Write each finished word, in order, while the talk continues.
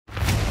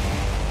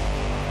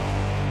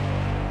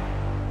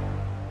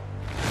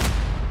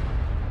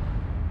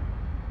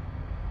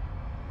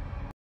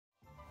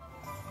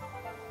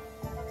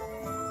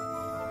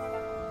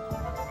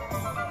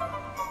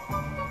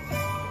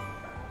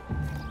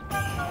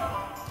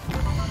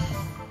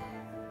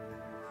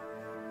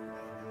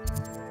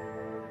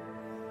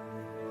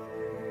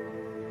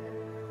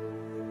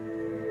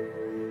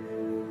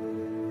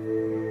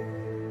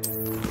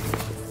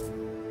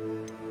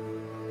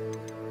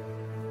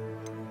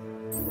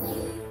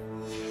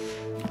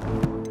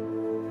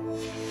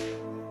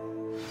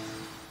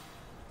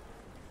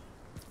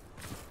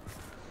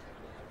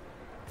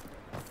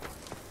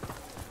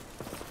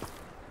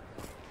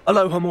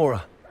Aloha,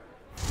 Mora.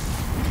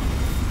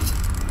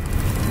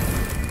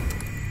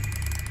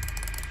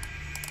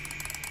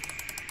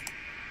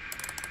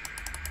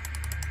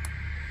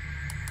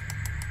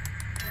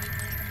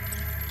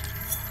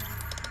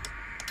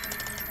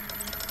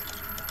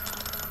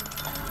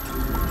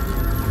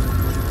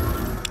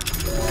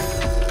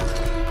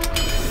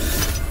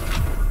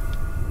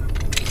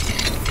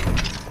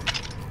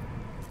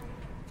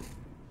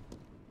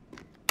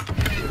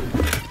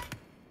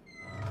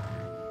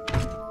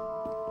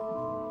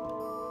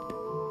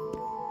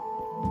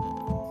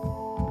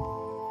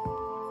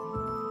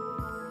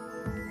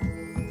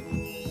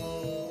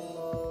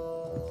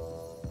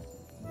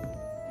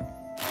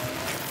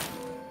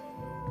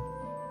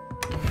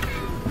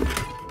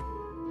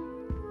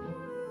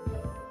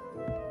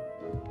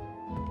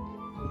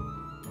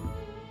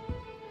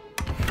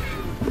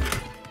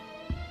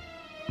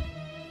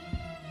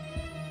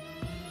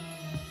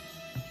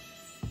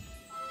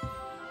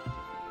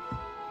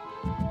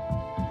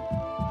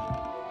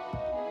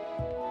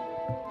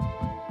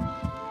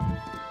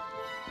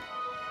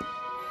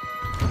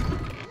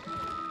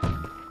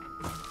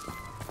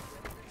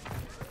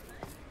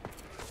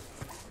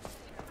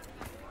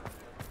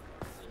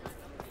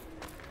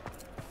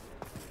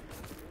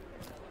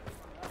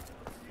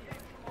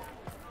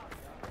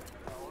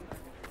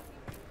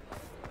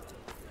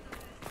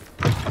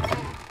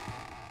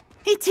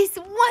 It is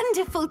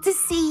wonderful to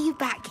see you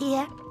back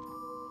here.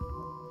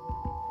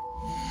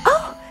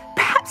 Oh,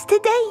 perhaps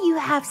today you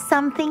have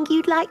something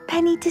you'd like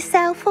Penny to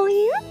sell for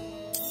you?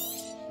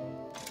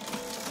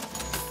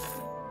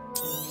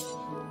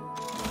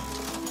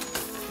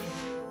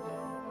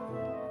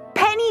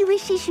 Penny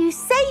wishes you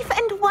safe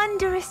and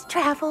wondrous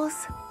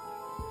travels.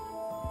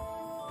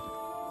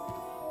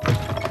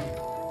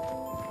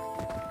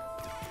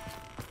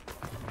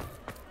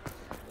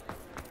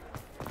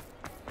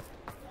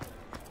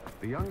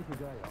 The young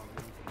today are...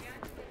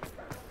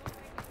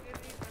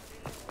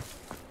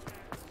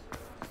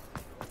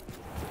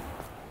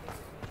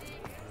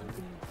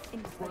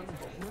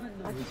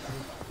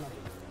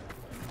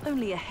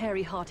 Only a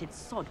hairy-hearted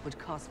sod would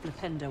cast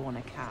flipendo on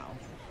a cow.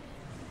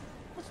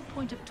 What's the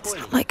point of toiling?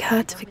 It's not like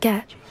her to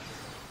forget.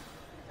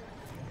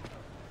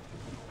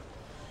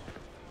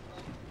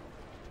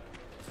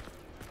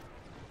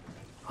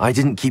 I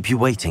didn't keep you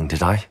waiting,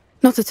 did I?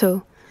 Not at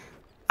all.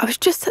 I was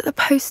just at the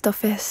post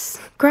office.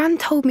 Gran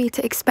told me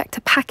to expect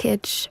a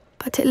package,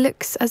 but it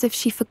looks as if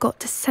she forgot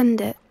to send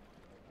it.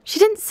 She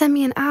didn't send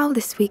me an owl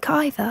this week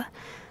either.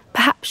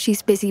 Perhaps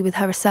she's busy with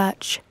her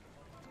research.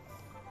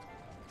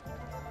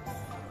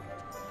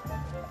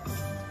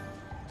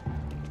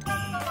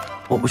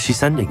 What was she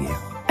sending you?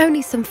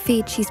 Only some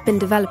feed she's been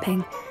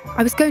developing.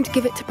 I was going to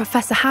give it to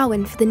Professor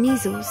Howen for the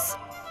measles.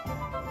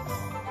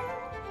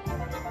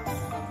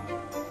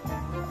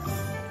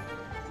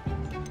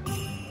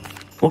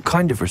 What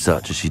kind of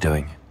research is she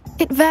doing?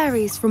 It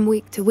varies from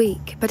week to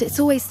week, but it's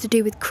always to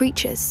do with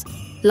creatures.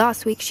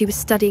 Last week she was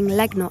studying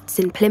leg knots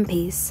in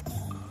plimpies.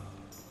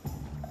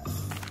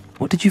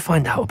 What did you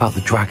find out about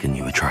the dragon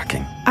you were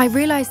tracking? I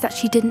realised that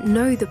she didn't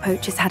know the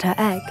poachers had her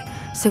egg,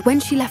 so when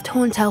she left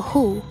Horntail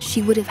Hall,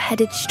 she would have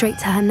headed straight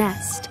to her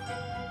nest.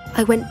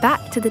 I went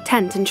back to the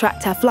tent and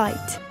tracked her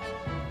flight.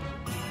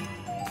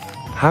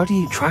 How do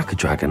you track a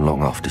dragon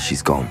long after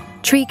she's gone?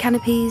 Tree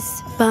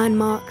canopies, burn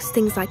marks,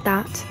 things like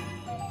that.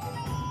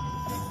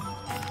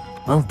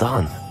 Well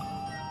done.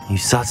 You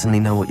certainly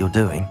know what you're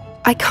doing.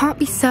 I can't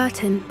be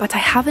certain, but I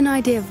have an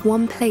idea of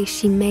one place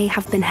she may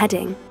have been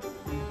heading.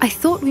 I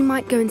thought we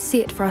might go and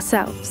see it for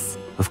ourselves.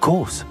 Of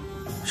course.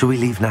 Shall we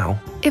leave now?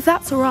 If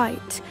that's all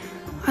right.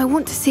 I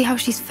want to see how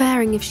she's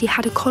faring if she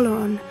had a collar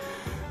on.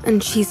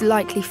 And she's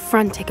likely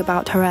frantic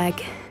about her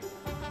egg.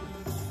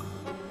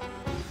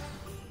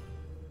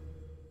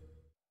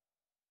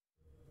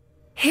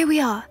 Here we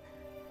are.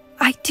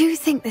 I do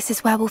think this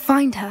is where we'll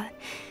find her.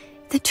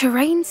 The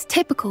terrain's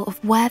typical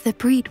of where the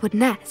breed would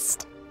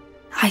nest.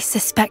 I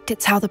suspect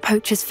it's how the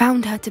poachers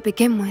found her to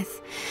begin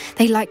with.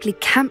 They likely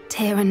camped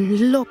here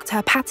and logged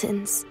her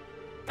patterns.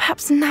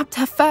 Perhaps nabbed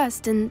her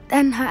first and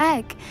then her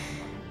egg.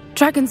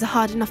 Dragons are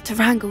hard enough to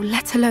wrangle,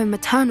 let alone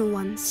maternal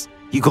ones.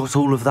 You got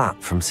all of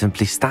that from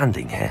simply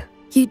standing here?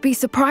 You'd be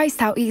surprised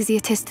how easy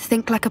it is to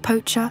think like a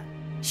poacher.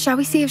 Shall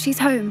we see if she's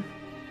home?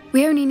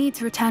 We only need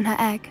to return her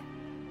egg.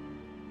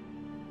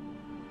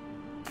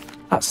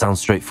 That sounds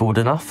straightforward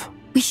enough.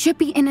 We should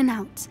be in and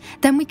out.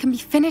 Then we can be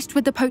finished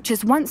with the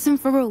poachers once and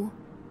for all.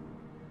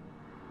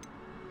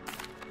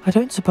 I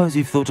don't suppose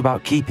you've thought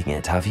about keeping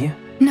it, have you?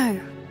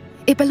 No.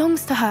 It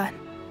belongs to her.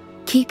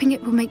 Keeping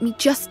it will make me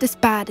just as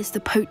bad as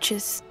the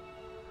poachers.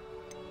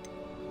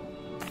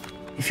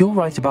 If you're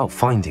right about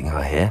finding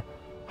her here,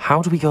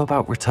 how do we go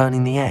about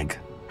returning the egg?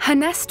 Her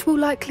nest will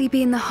likely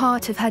be in the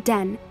heart of her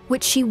den,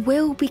 which she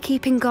will be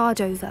keeping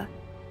guard over.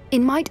 It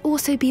might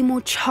also be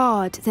more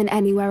charred than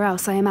anywhere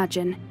else, I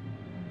imagine.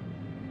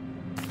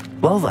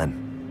 Well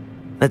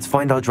then, Let's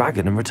find our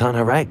dragon and return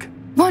her egg.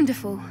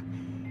 Wonderful.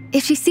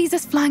 If she sees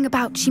us flying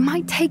about, she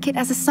might take it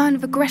as a sign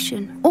of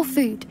aggression or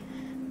food.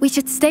 We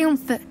should stay on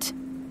foot.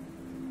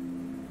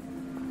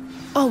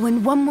 Oh,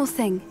 and one more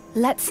thing.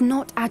 Let's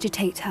not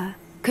agitate her.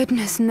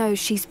 Goodness knows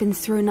she's been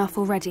through enough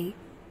already.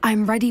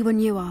 I'm ready when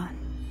you are.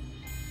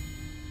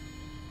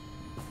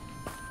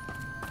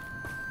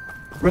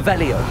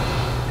 Revelio.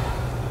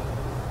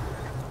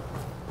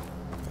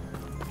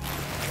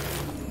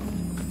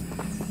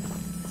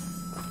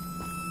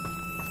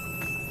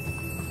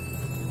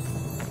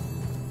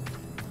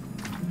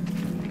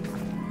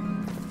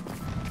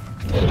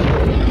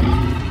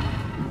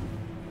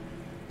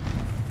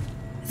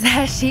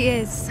 There she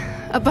is,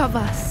 above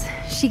us.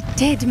 She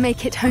did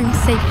make it home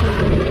safely.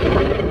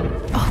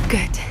 Oh,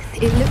 good.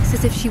 It looks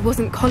as if she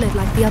wasn't collared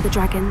like the other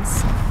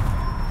dragons.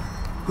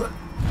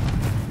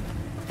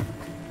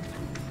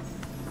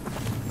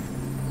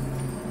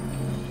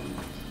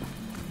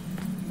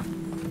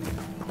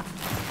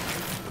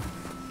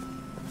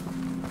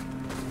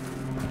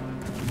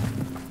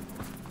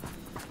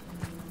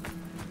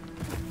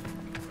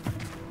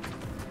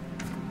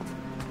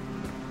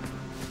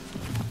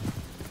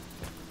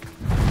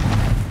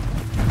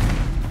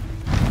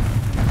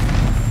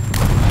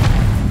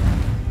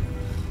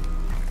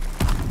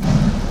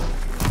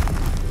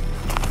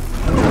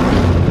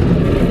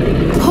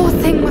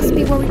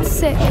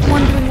 Sick,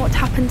 wondering what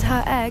happened to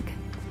her egg.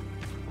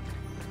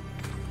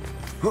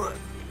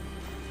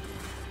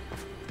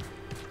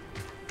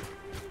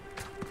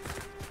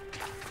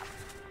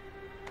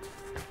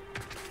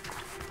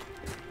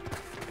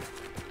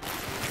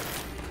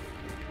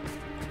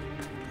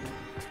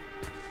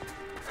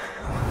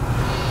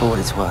 For what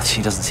it's worth,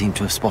 she doesn't seem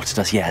to have spotted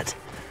us yet.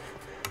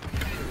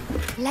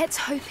 Let's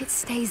hope it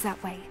stays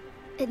that way.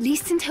 At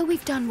least until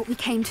we've done what we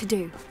came to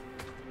do.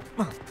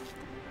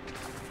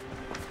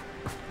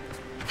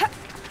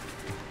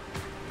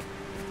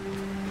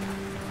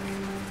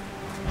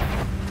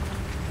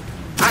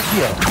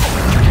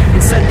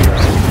 Incendio.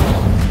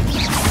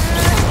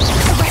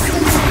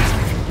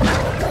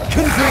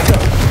 Confrigo.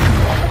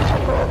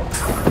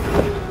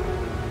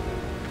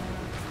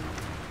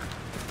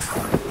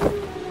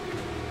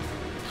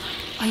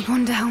 I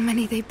wonder how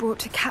many they brought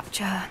to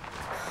capture her.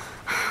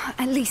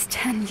 At least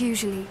 10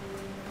 usually.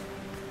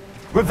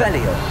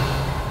 Revelio.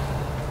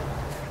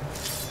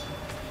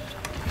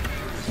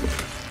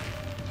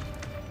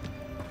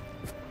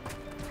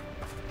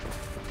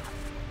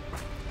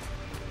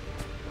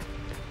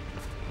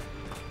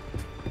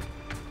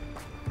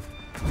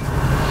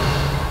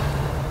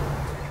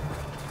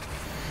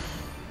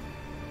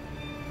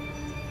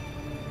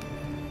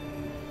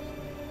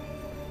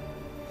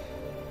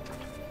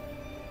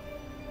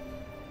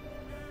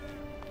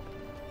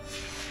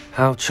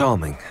 How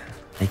charming.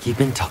 They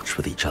keep in touch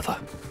with each other.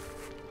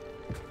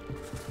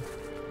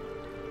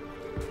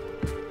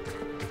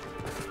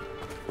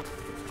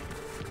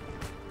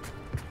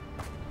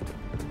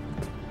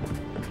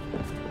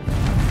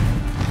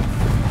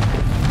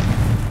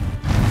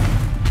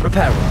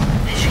 Reparo.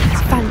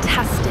 She's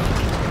fantastic.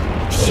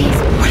 She's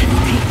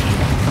breathtaking.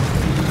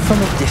 From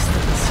a distance.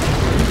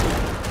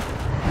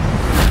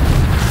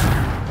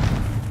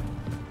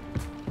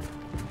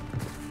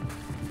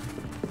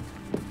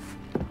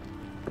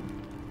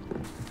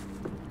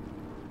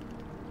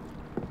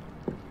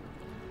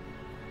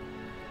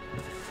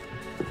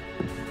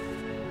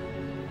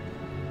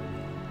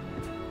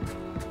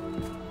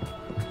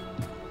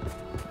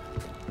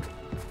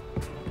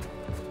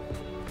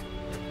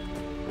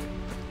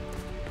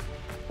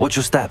 Watch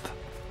your step.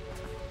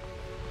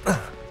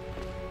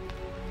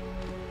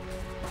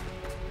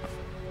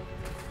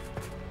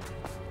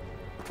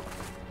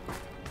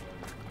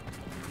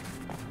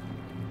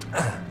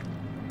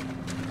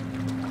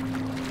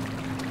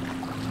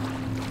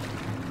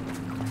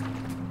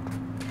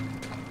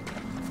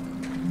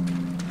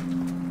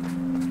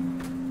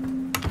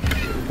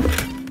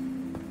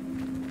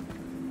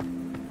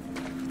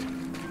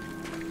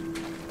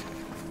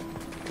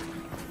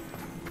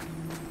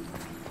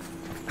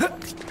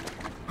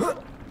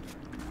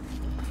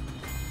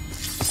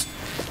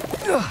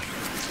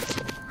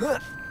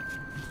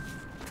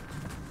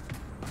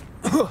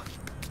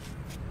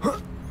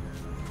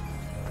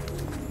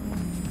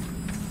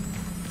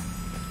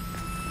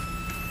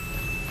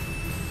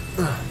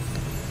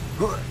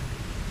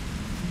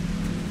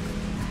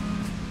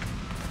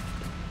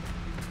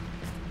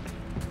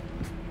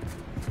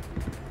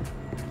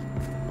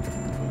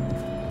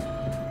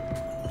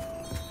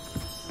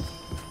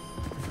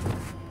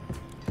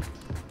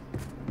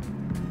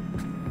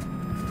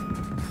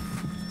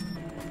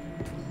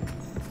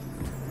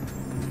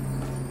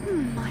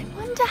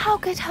 How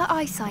good her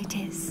eyesight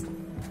is.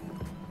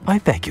 I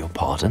beg your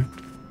pardon?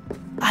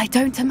 I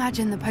don't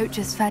imagine the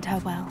poachers fed her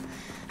well.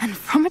 And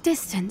from a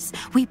distance,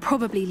 we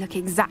probably look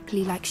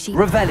exactly like sheep.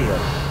 Revelio.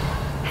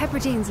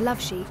 Hebrideans love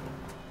sheep.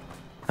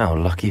 How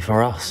lucky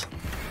for us.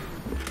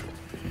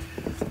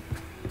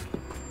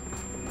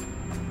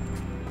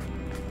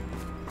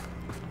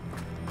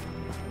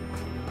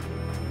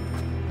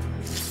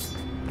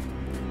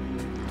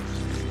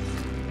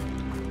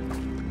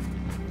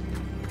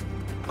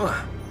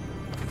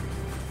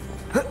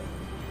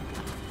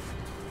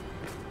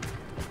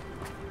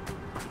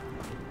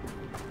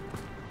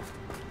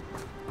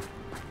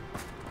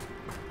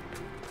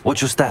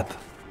 Watch your step.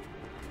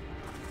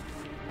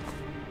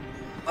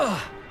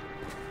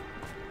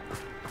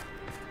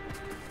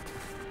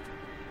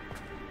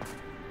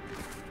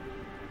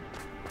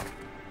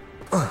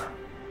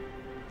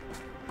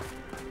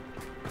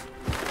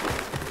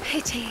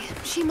 Pity.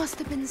 She must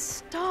have been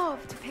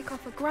starved to pick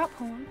off a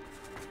grubhorn.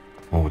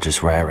 Or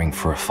just raring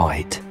for a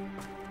fight.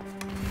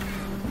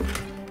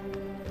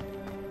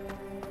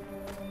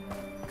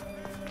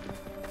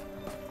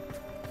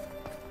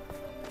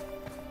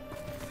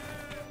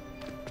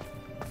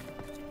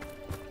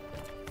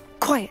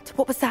 Quiet.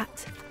 What was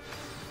that?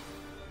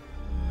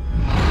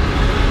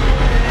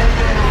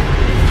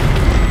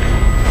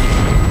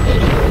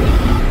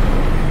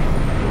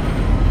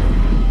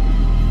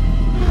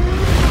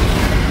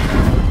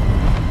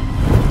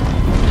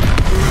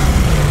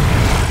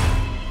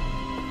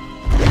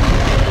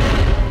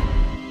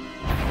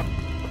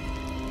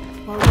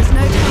 Well, there's no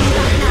turning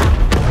back now.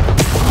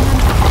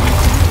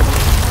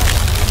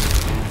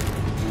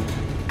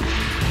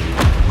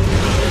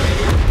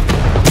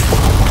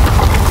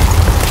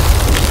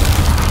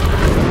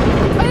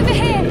 Over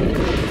here!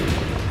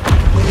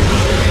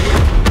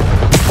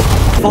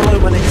 Follow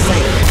when it's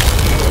safe.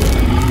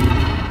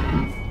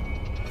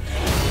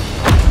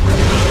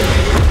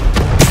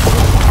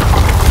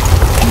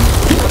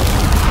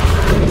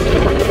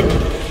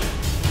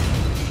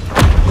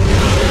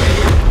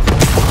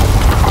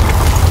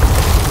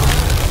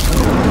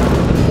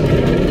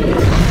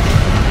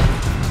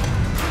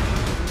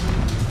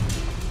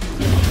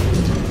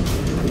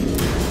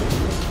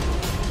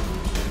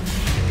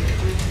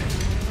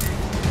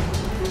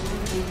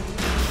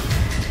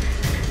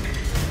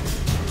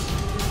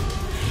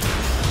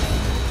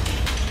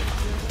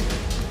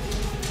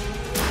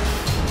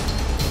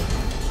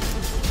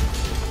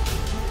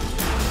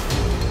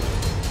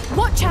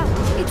 Watch out!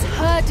 It's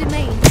her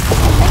domain. So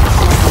make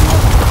sure you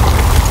know.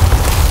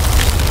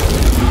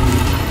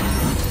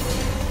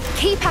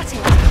 Keep at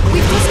it.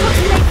 We've just got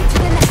to make it to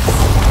the nest.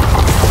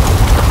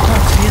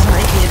 Oh, she is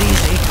making it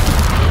easy.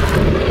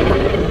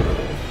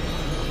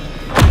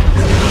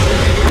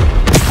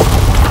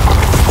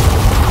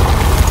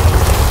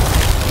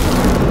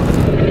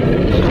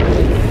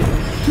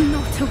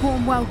 Not a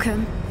warm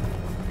welcome.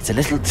 It's a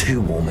little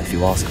too warm if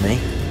you ask me.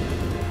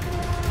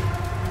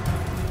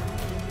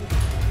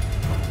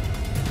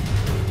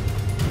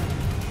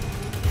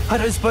 I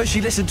don't suppose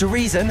she listened to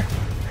reason.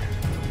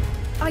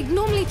 I'd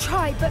normally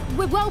try, but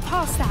we're well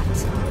past that.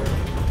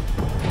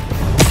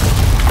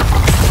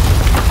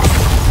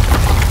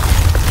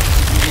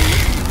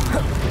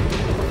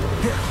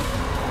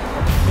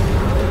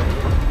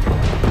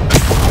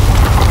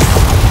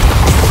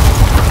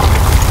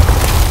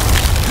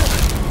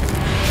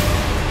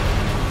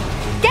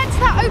 Get to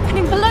that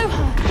opening below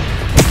her.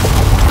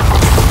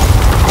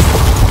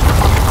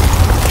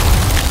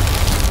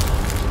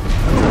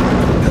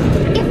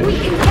 If we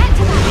can get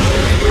to that,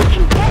 we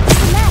can get to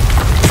the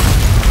nest.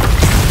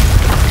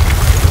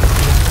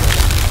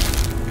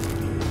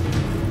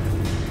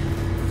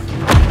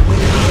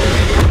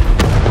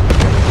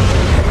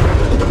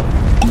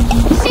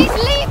 She's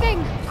leaving!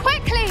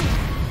 Quickly!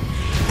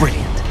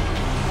 Brilliant.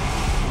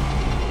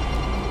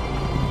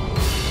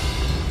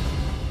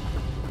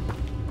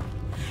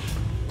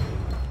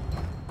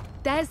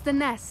 There's the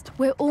nest.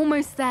 We're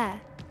almost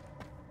there.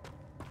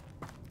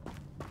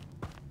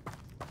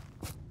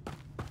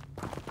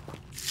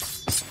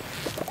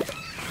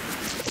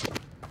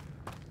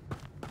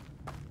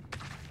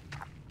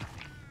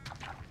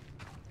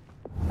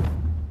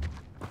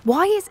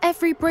 Why is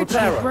every bridge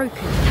here Reparo.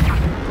 broken?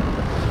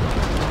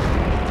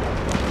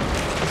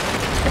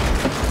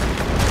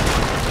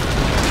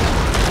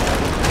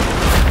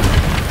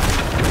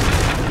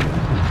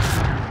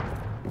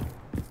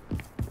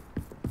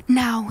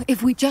 Now,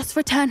 if we just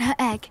return her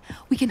egg,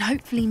 we can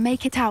hopefully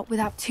make it out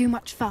without too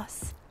much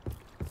fuss.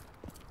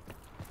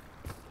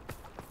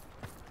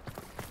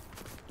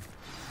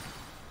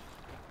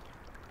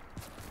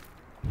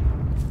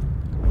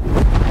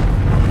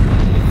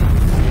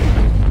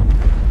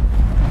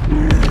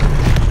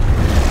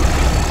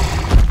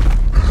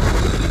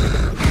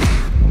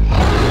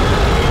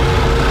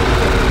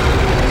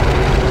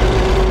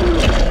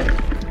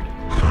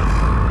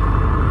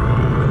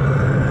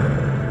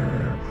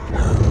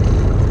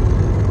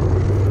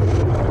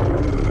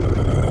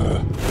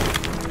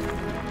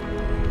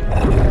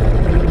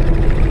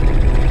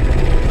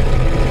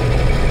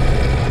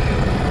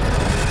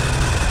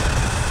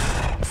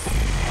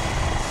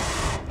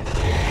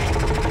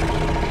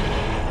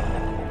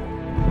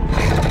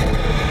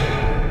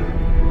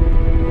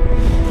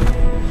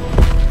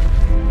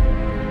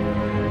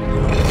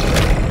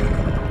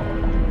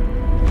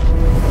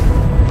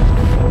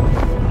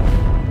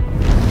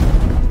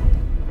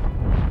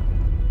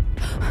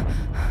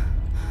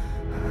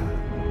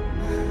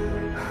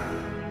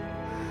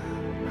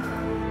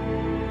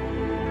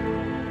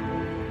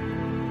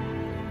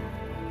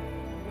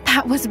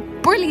 That was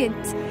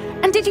brilliant!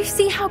 And did you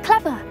see how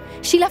clever?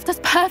 She left us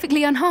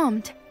perfectly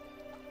unharmed.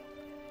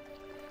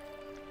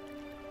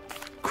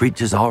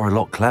 Creatures are a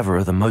lot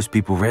cleverer than most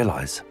people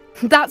realize.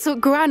 That's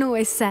what Gran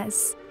always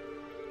says.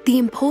 The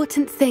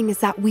important thing is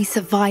that we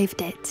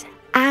survived it,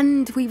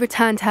 and we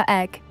returned her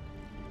egg.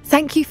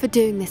 Thank you for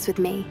doing this with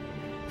me.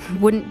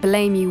 Wouldn't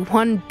blame you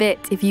one bit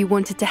if you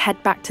wanted to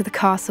head back to the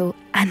castle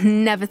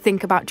and never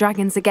think about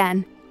dragons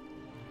again.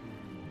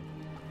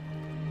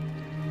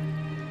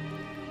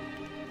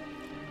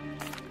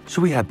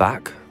 Shall we head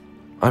back?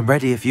 I'm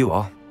ready if you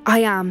are.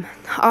 I am.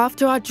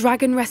 After our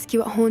dragon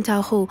rescue at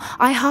Hauntel Hall,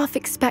 I half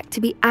expect to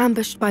be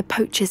ambushed by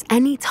poachers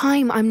any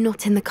time I'm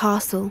not in the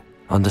castle.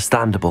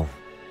 Understandable.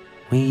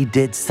 We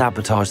did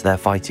sabotage their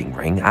fighting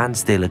ring and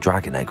steal a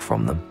dragon egg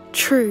from them.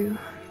 True.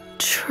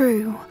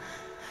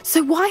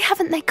 So why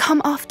haven't they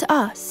come after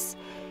us?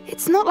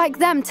 It's not like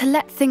them to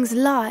let things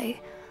lie.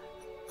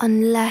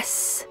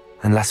 Unless...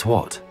 Unless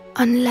what?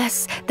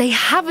 Unless they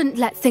haven't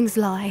let things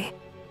lie.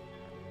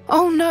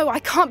 Oh no, I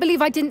can't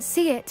believe I didn't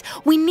see it.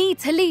 We need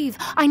to leave.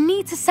 I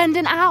need to send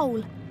an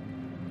owl.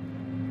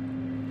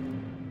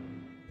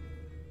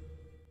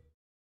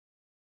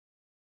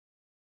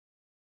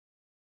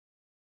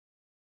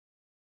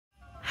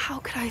 How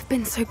could I have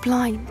been so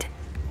blind?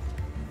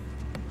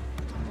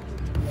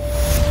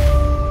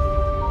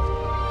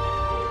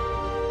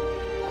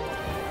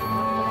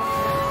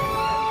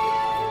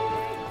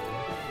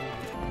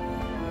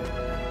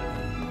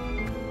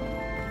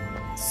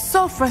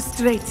 So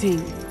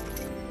frustrating.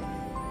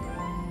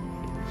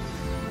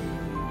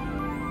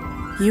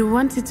 You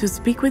wanted to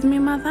speak with me,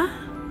 Mother?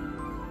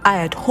 I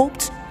had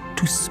hoped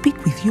to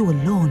speak with you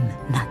alone,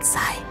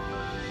 Natsai.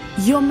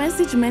 Your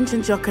message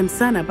mentioned your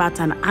concern about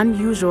an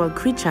unusual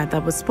creature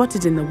that was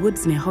spotted in the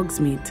woods near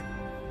Hogsmeade.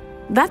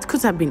 That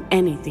could have been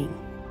anything.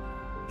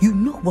 You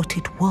know what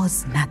it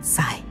was,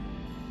 Natsai.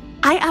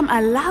 I am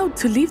allowed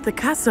to leave the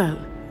castle.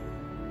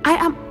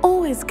 I am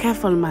always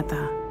careful,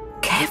 Mother.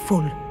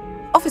 Careful.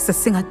 Officer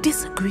Singer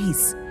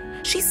disagrees.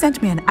 She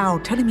sent me an owl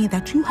telling me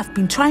that you have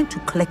been trying to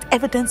collect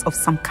evidence of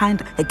some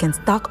kind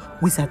against dark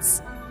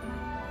wizards.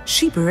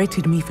 She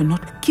berated me for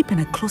not keeping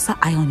a closer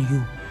eye on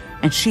you,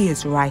 and she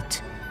is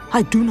right.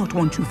 I do not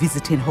want you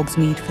visiting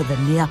Hogsmeade for the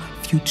near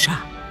future.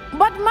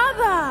 But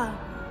Mother!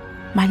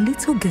 My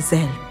little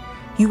gazelle,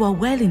 you are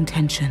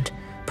well-intentioned,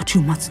 but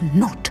you must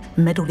not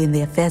meddle in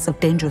the affairs of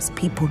dangerous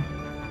people.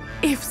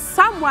 If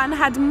someone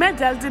had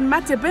meddled in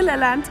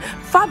Matebeleland,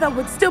 Father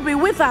would still be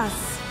with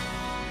us.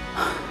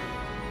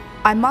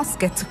 I must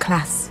get to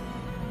class.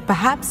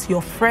 Perhaps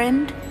your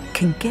friend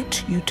can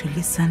get you to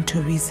listen to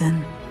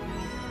reason.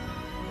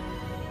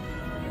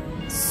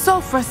 So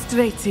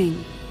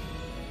frustrating.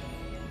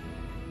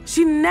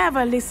 She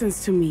never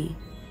listens to me.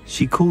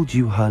 She called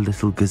you her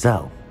little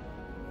gazelle.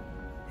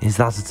 Is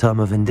that a term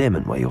of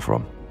endearment where you're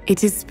from?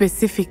 It is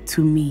specific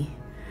to me.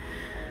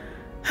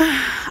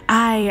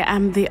 I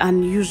am the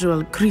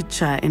unusual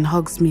creature in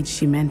Hogsmeade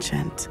she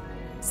mentioned.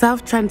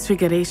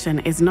 Self-transfiguration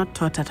is not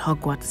taught at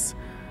Hogwarts,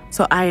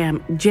 so I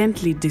am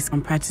gently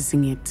from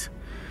practicing it.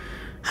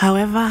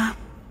 However,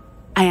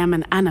 I am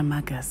an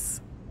animagus,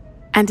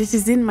 and it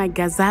is in my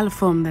gazelle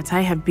form that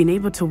I have been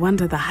able to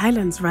wander the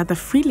highlands rather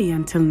freely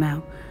until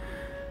now,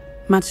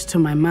 much to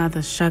my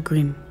mother's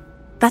chagrin.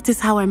 That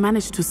is how I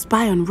managed to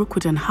spy on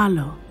Rookwood and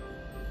Harlow.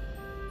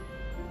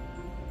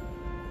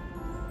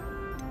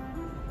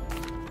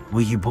 Were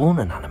you born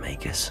an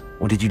animagus,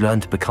 or did you learn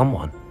to become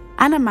one?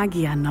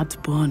 Animagi are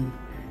not born.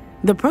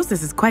 The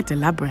process is quite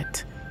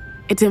elaborate.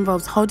 It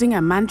involves holding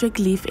a mandrake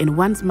leaf in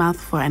one's mouth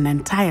for an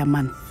entire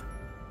month,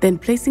 then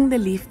placing the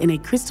leaf in a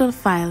crystal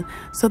phial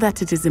so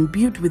that it is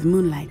imbued with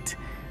moonlight,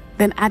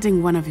 then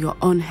adding one of your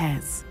own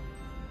hairs.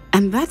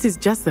 And that is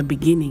just the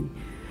beginning.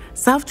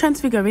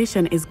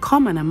 Self-transfiguration is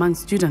common among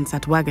students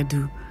at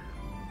Wagadu,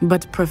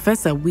 but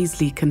Professor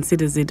Weasley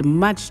considers it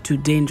much too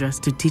dangerous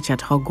to teach at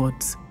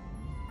Hogwarts.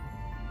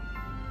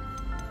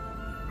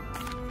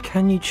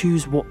 Can you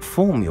choose what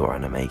form your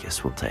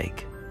animagus will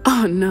take?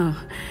 Oh no,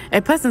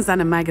 a person's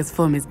animagus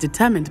form is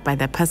determined by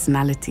their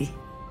personality.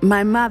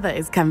 My mother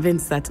is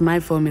convinced that my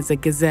form is a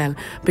gazelle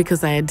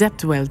because I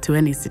adapt well to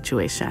any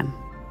situation.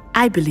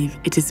 I believe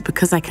it is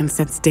because I can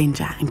sense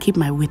danger and keep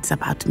my wits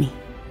about me.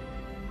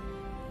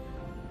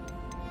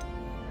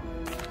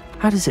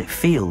 How does it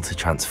feel to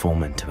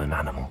transform into an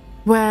animal?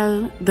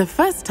 Well, the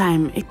first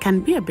time it can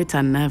be a bit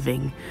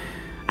unnerving.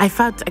 I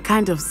felt a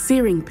kind of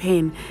searing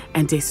pain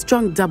and a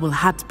strong double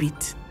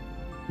heartbeat.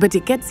 But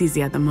it gets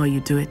easier the more you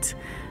do it.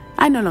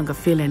 I no longer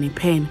feel any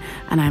pain,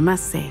 and I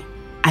must say,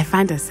 I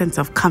find a sense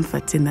of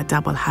comfort in the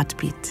double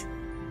heartbeat.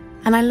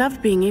 And I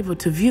love being able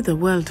to view the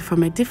world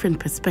from a different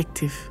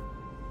perspective.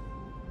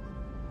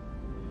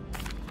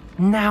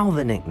 Now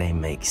the nickname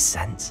makes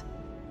sense.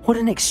 What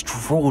an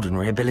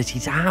extraordinary ability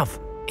to have.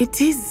 It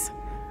is.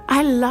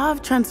 I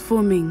love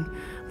transforming,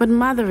 but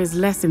Mother is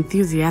less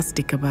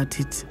enthusiastic about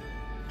it.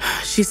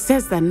 She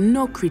says that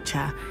no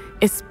creature,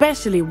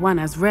 especially one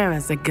as rare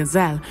as a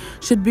gazelle,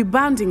 should be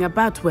bounding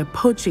about where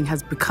poaching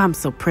has become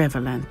so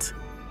prevalent.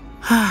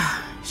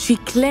 She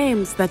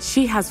claims that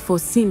she has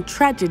foreseen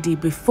tragedy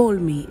befall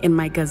me in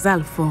my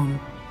gazelle form.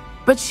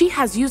 But she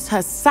has used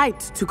her sight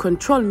to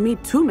control me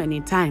too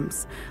many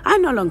times. I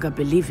no longer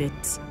believe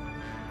it.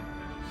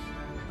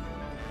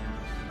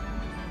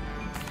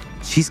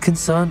 She's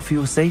concerned for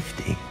your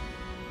safety.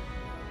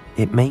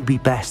 It may be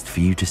best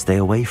for you to stay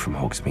away from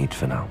Hogsmeade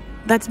for now.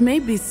 That may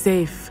be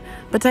safe,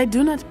 but I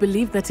do not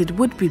believe that it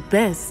would be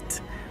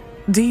best.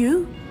 Do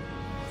you?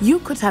 You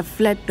could have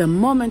fled the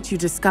moment you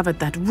discovered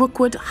that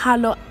Rookwood,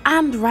 Harlow,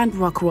 and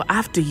Randrock were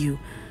after you,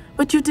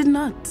 but you did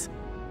not.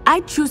 I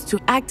choose to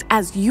act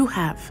as you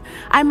have.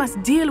 I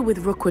must deal with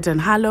Rookwood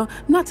and Harlow,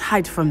 not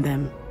hide from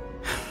them.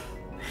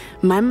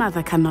 My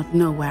mother cannot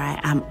know where I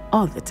am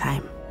all the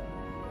time.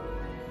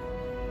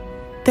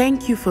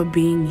 Thank you for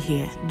being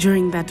here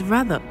during that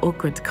rather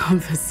awkward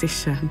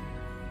conversation.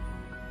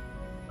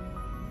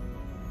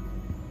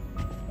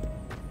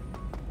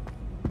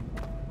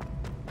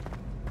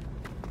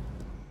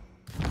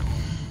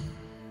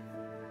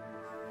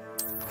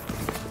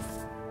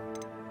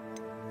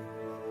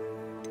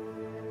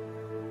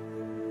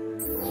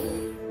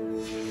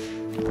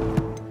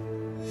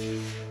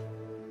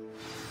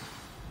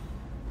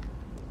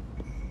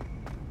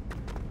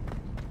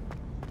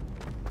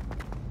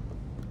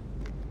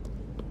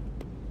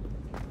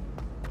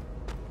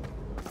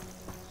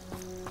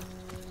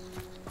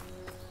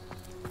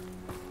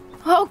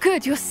 Oh,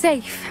 good, you're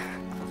safe.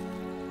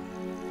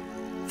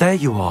 There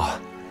you are.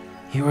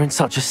 You were in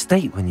such a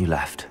state when you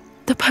left.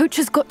 The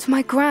poachers got to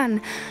my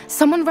gran.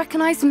 Someone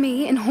recognized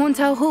me in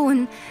Horntail Hall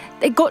and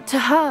they got to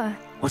her.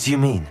 What do you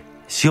mean?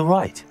 Is she all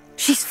right?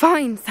 She's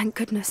fine, thank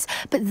goodness.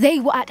 But they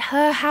were at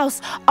her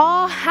house,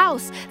 our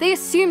house. They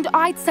assumed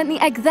I'd sent the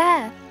egg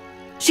there.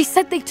 She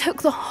said they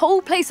took the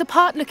whole place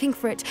apart looking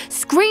for it,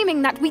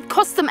 screaming that we'd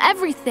cost them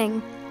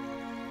everything.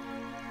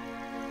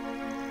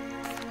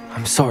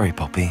 I'm sorry,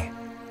 Poppy.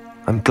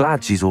 I'm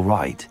glad she's all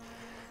right.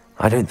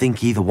 I don't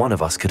think either one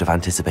of us could have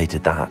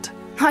anticipated that.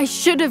 I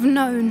should have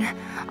known.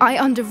 I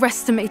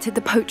underestimated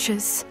the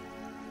poachers.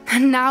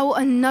 And now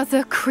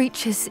another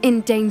creature's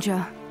in danger.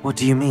 What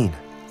do you mean?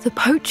 The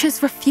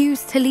poachers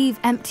refused to leave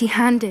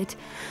empty-handed,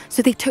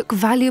 so they took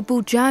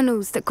valuable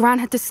journals that Gran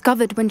had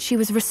discovered when she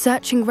was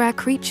researching rare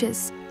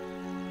creatures.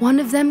 One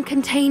of them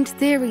contained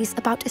theories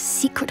about a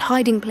secret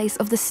hiding place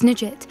of the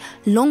Snidget,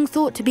 long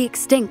thought to be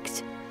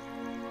extinct.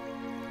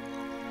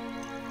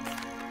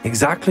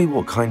 Exactly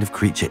what kind of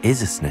creature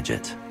is a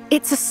Snidget?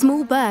 It's a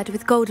small bird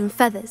with golden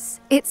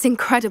feathers. It's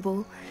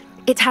incredible.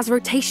 It has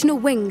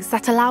rotational wings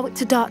that allow it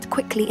to dart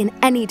quickly in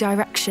any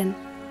direction.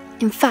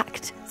 In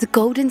fact, the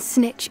golden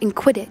snitch in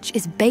Quidditch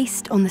is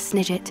based on the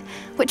Snidget,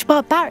 which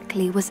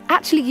barbarically was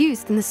actually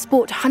used in the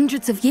sport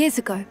hundreds of years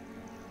ago.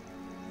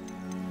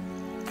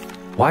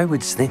 Why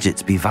would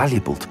Snidgets be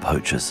valuable to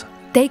poachers?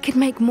 They could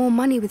make more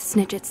money with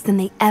Snidgets than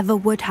they ever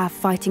would have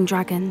fighting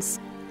dragons.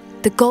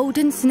 The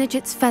golden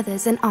Snidget's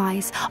feathers and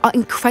eyes are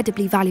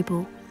incredibly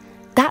valuable.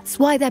 That's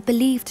why they're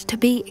believed to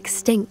be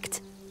extinct.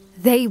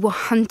 They were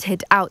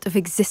hunted out of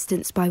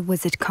existence by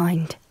wizard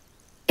kind.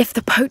 If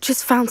the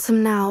poachers found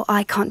some now,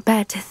 I can't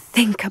bear to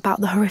think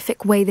about the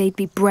horrific way they'd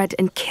be bred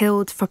and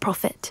killed for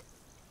profit.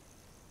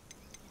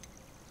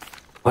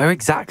 Where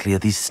exactly are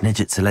these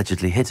Snidgets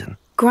allegedly hidden?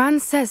 Gran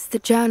says the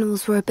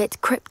journals were a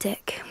bit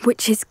cryptic,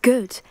 which is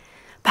good.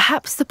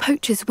 Perhaps the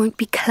poachers won't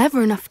be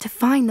clever enough to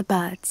find the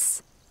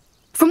birds.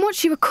 From what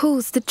she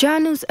recalls, the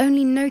journals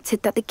only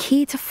noted that the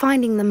key to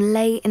finding them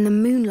lay in the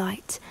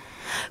moonlight.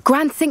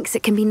 Gran thinks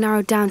it can be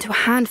narrowed down to a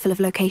handful of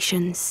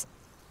locations.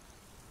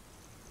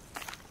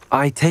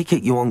 I take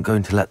it you aren't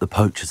going to let the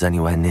poachers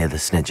anywhere near the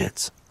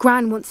Snidgets.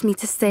 Gran wants me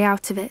to stay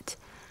out of it,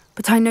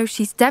 but I know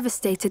she's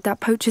devastated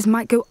that poachers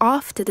might go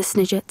after the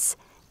Snidgets,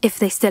 if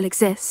they still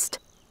exist.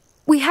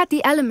 We had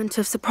the element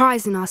of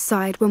surprise on our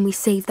side when we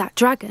saved that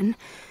dragon,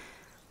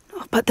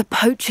 but the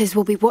poachers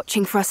will be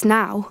watching for us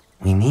now.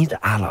 We need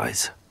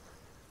allies.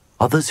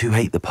 Others who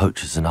hate the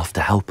poachers enough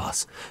to help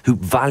us, who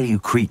value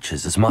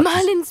creatures as much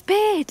Merlin's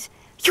beard!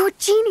 You're a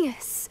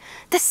genius!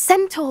 The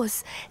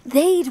centaurs!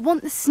 They'd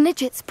want the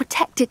Snidgets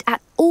protected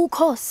at all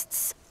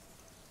costs.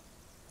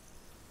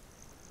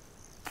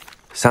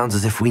 Sounds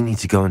as if we need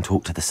to go and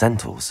talk to the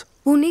centaurs.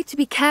 We'll need to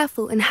be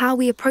careful in how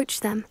we approach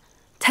them.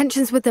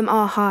 Tensions with them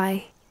are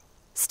high.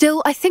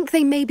 Still, I think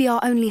they may be our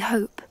only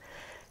hope.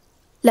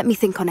 Let me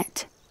think on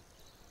it.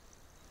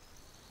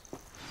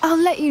 I'll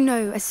let you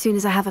know as soon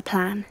as I have a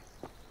plan.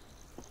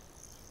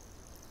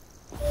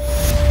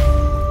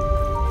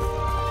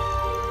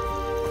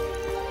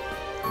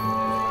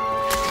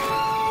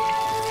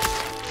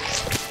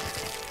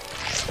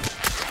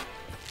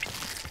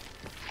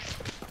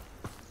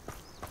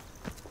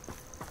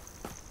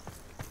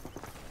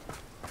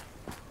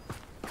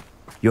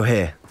 You're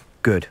here.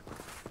 Good.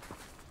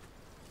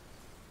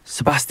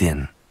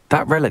 Sebastian,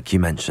 that relic you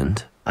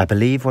mentioned, I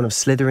believe one of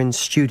Slytherin's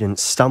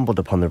students stumbled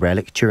upon the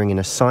relic during an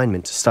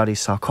assignment to study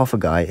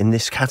sarcophagi in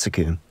this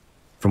catacomb.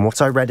 From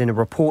what I read in a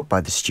report by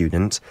the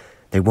student,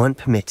 they weren't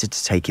permitted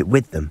to take it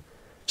with them,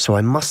 so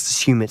I must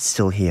assume it's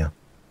still here.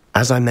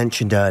 As I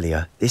mentioned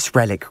earlier, this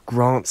relic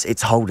grants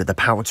its holder the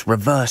power to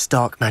reverse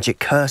dark magic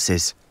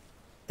curses.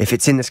 If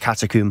it's in this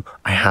catacomb,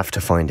 I have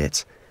to find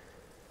it.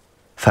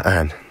 For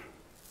Anne.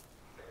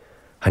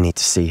 I need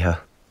to see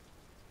her.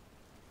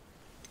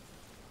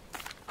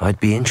 I'd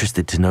be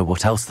interested to know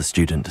what else the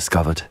student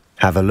discovered.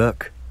 Have a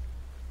look.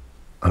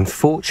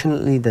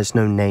 Unfortunately, there's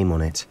no name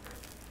on it,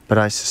 but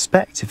I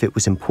suspect if it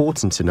was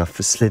important enough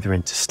for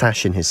Slytherin to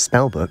stash in his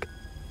spellbook,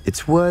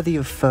 it's worthy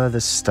of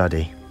further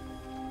study.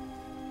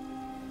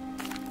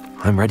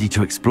 I'm ready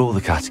to explore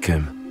the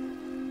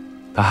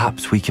catacomb.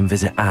 Perhaps we can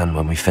visit Anne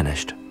when we've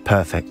finished.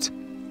 Perfect.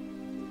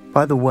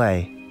 By the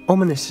way,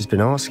 Ominous has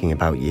been asking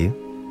about you.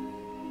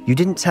 You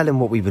didn't tell him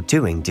what we were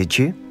doing, did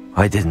you?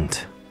 I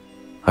didn't.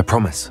 I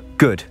promise.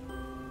 Good.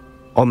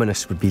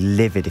 Ominous would be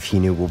livid if he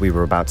knew what we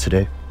were about to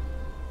do.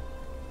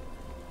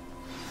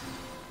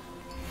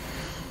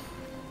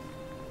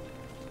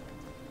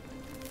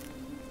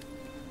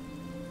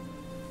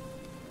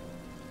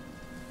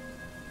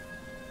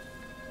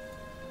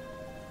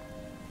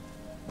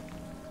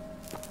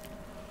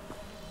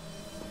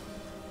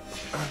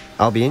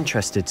 I'll be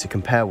interested to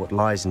compare what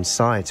lies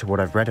inside to what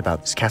I've read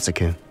about this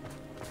catacomb.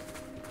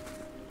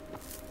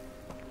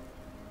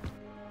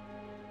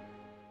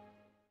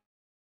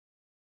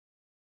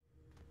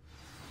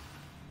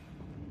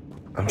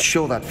 I'm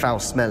sure that foul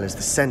smell is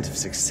the scent of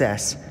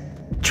success.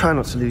 Try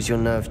not to lose your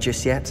nerve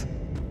just yet.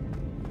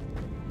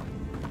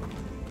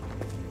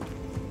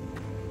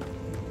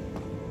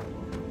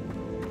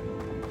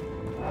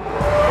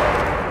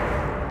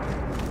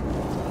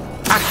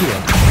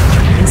 Accio.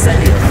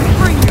 Incendio.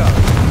 Fringo.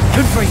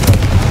 Good Fringo.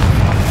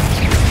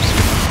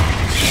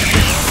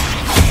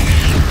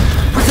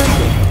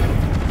 Potato.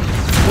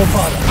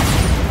 Guavada.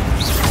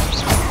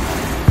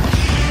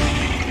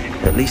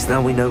 At least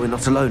now we know we're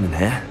not alone in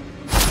here.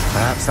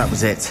 Perhaps that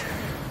was it.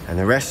 And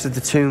the rest of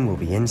the tomb will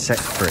be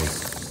insect-free.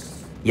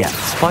 Yeah,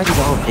 spiders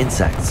aren't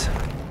insects.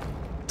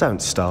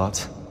 Don't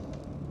start.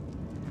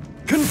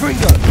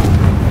 Confringo.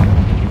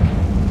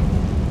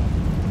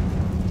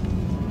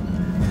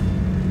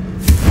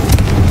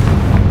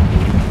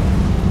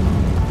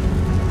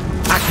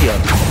 Accio.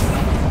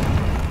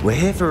 We're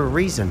here for a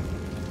reason.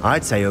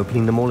 I'd say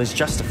opening them all is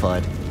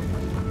justified.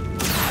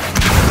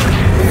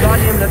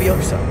 Wingardium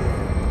Leviosa.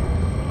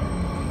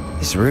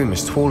 This room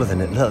is taller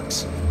than it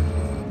looks.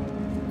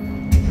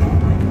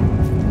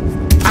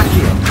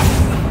 Accio.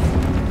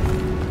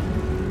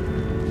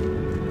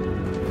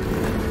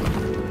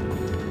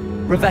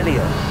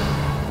 Revelio.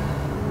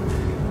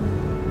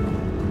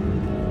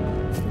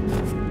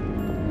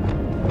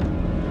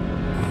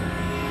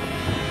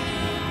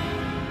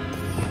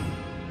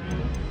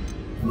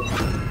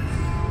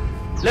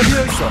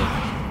 Levioso.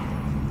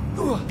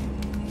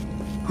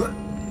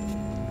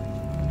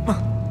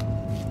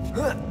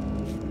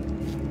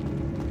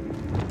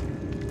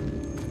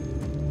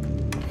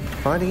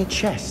 Finding a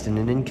chest in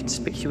an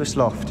inconspicuous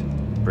loft.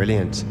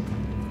 Brilliant.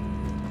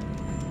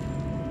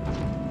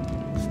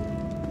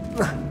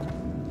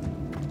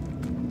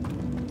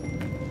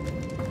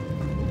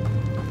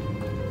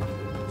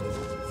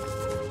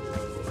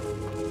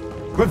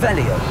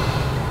 Revelio.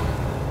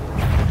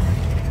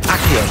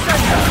 Accio.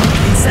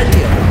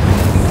 Incendio.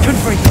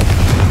 Confringo.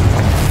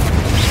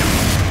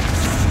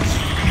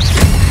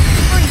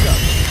 Fringo.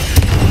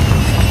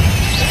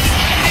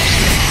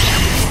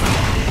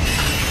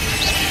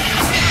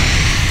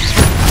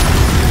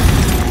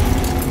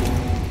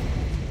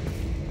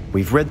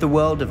 We've rid the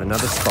world of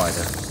another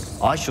spider.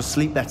 I shall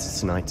sleep better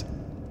tonight.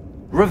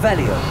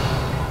 Revelio.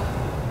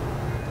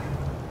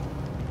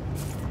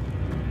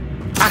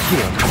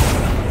 Accio.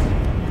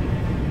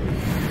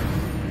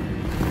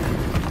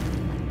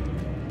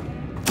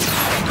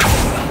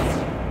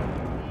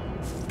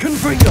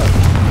 Confringo.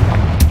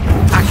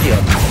 Accio.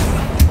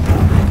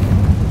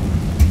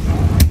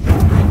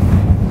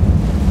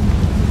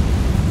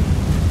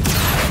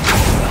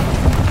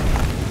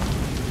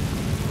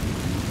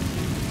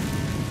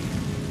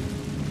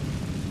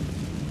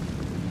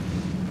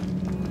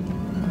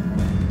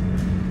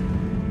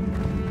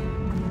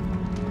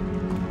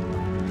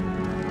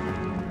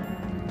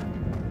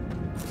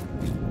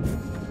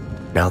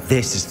 Now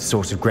this is the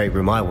sort of great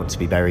room I want to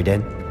be buried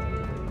in.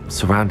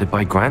 Surrounded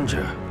by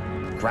grandeur.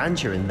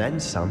 Grandeur and then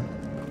some.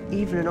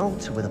 Even an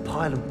altar with a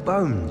pile of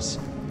bones.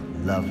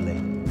 Lovely.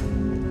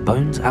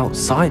 Bones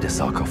outside a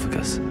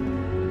sarcophagus.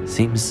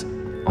 Seems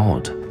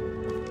odd.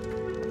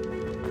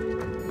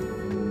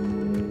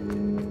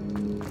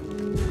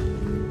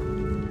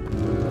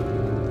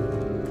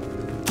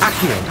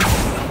 Accio.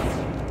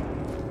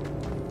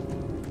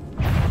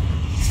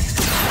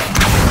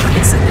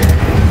 Incendio.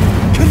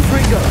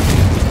 Confringo.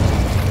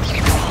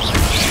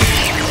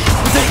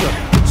 Potato.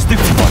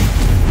 Stupid one.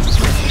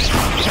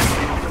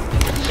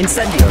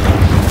 Incendio.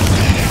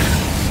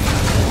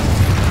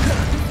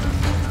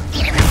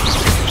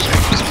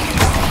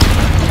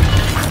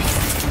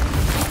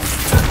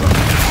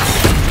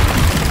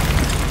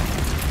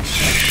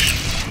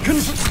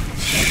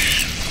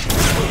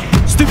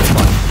 Stupid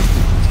one.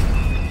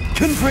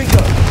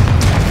 Confringo.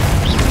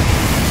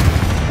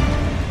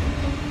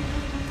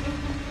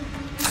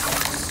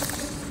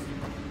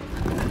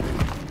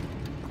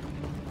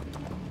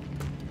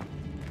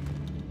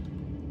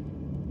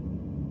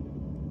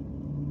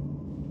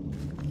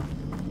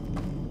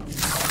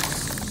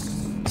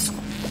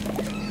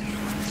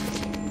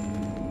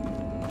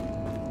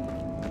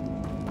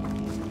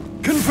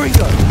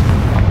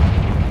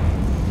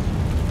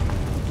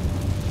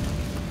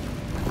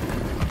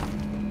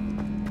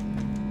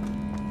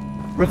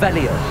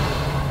 Revelio.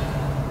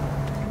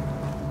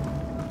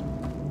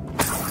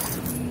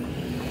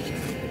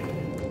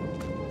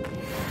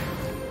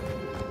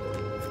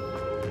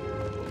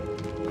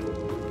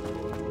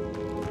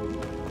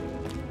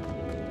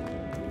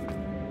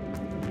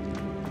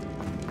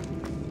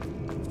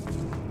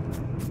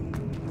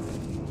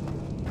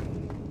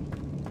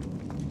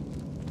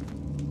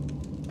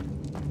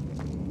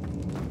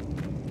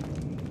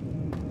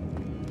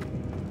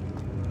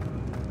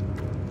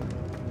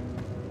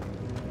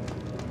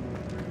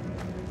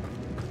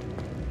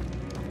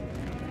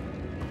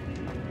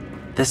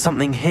 There's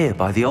something here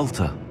by the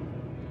altar.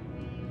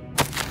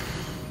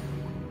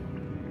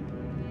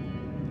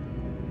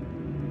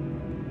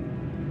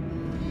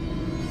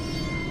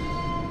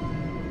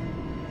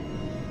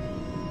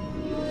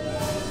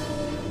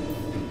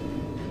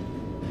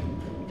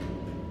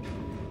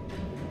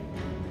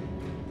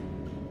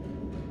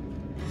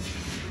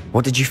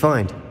 What did you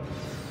find?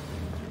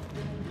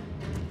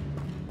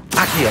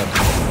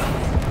 Accio.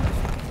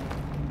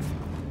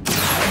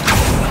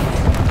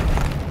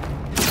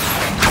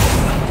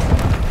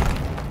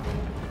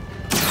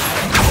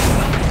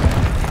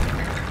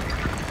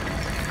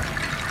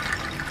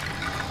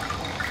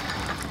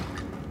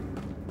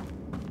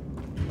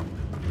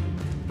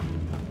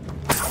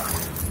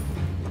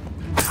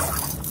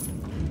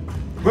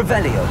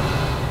 Revelio.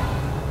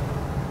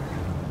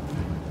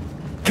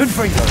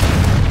 Confringo.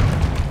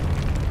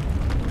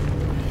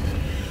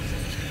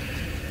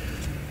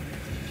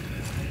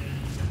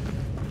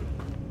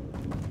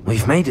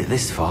 We've made it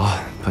this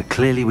far, but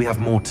clearly we have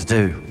more to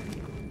do.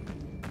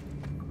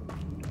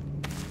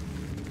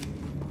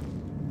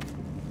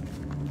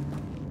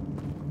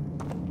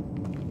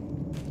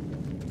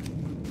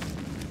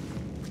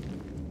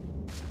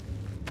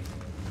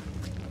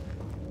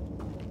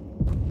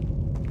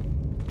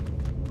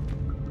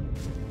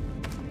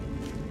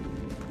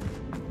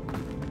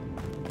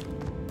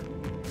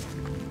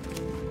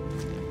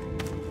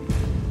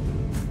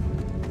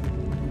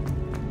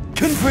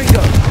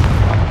 Confringo.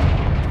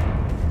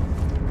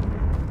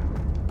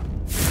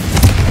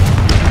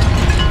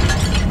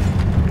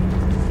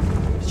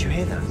 Did you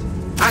hear that?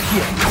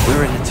 Accio.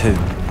 We're in a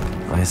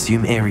tomb. I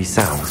assume eerie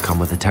sounds come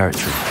with the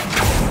territory.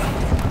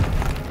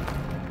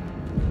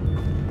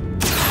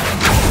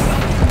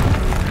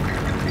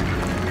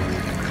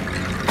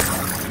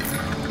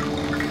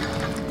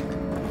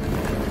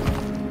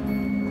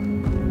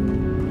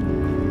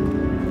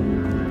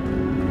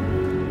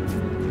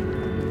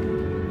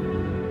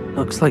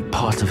 Looks like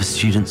part of a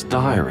student's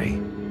diary.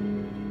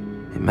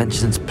 It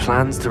mentions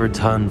plans to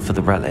return for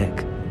the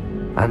relic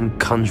and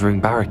conjuring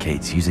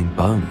barricades using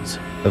bones.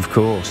 Of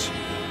course.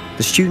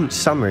 The student's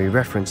summary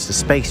referenced a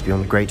space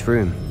beyond the Great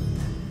Room,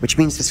 which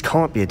means this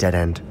can't be a dead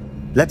end.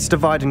 Let's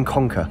divide and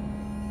conquer.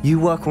 You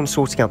work on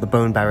sorting out the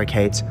bone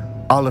barricades,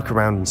 I'll look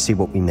around and see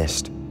what we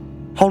missed.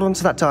 Hold on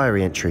to that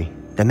diary entry.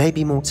 There may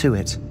be more to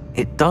it.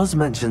 It does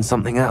mention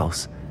something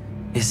else.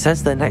 It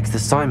says their next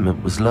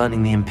assignment was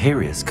learning the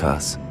Imperius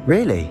Curse.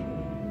 Really?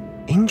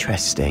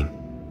 Interesting.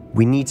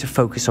 We need to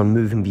focus on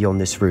moving beyond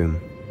this room.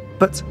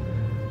 But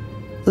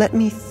let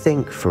me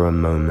think for a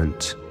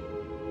moment.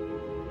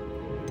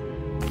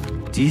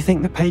 Do you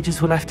think the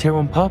pages were left here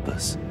on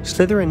purpose?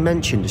 Slytherin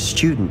mentioned a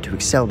student who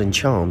excelled in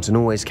charms and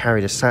always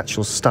carried a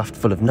satchel stuffed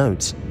full of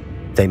notes.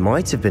 They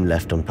might have been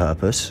left on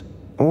purpose,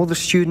 or the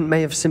student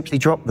may have simply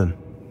dropped them.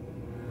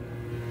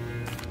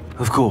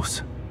 Of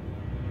course.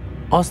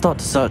 I'll start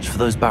to search for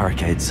those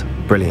barricades.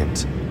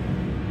 Brilliant.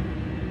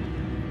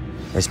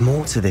 There's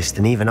more to this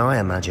than even I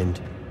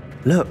imagined.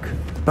 Look,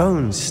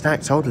 bones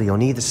stacked oddly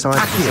on either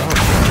side of the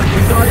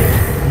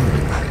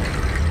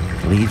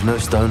arch. Leave no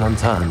stone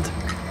unturned.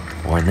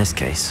 Or in this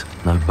case,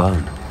 no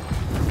bone.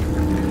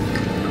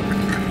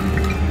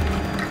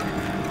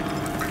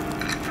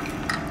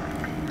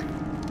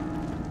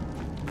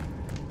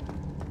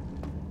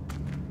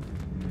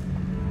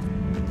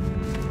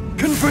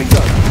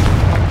 Confringo.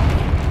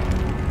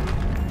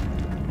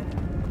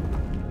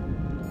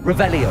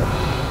 Revelio.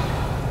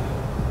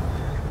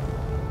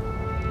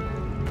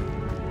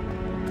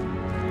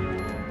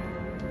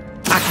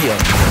 Accio.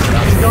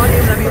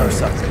 Wingardium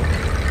Leviosa.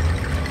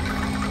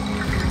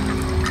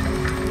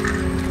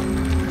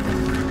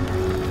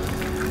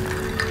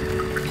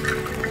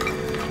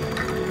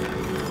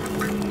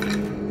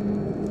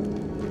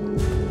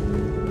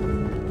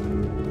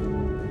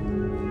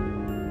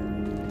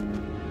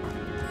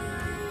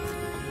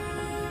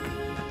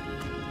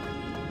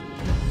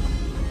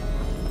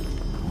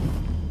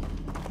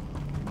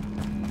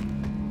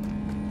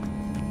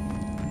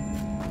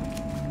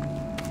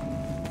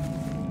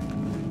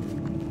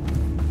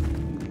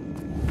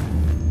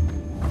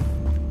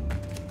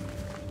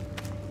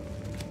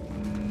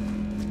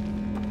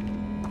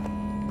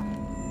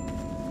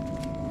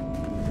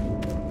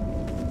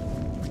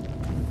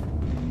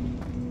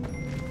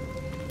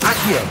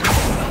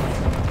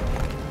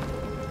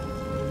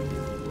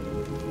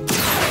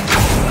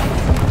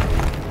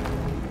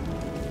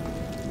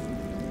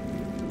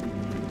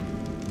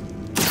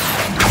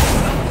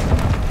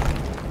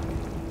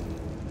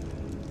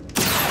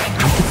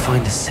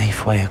 find a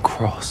safe way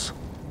across.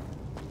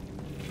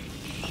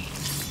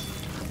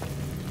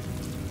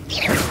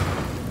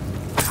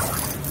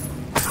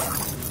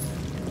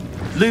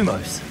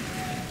 Lumos!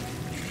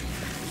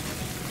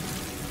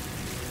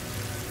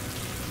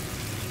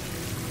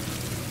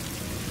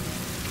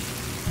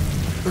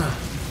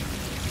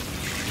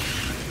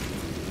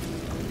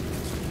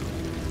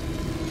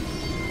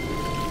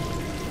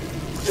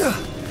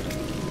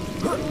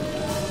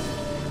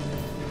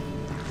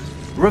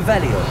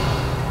 Revelio!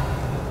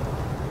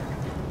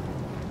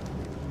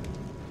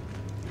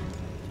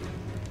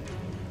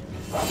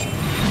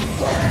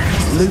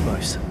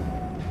 Lumos!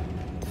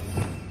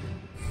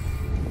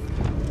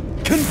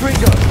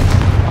 Confringo!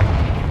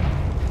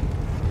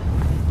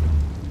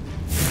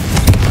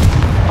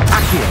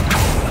 Accio!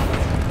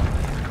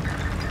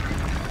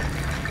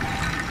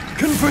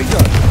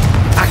 Confringo!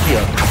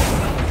 Accio!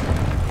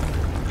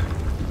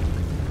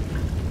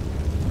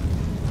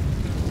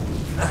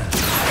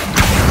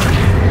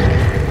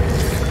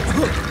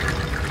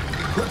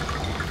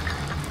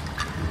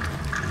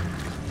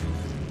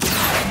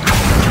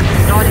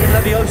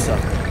 Leviosa.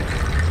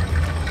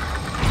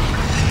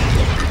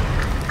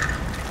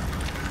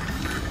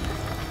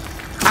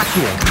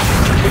 Accio.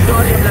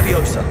 Wingardium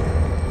Leviosa.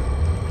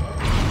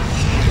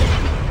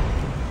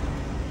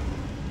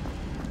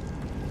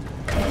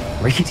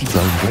 Rickety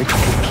Bone Bridge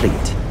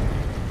complete.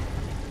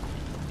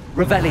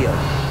 Revelio.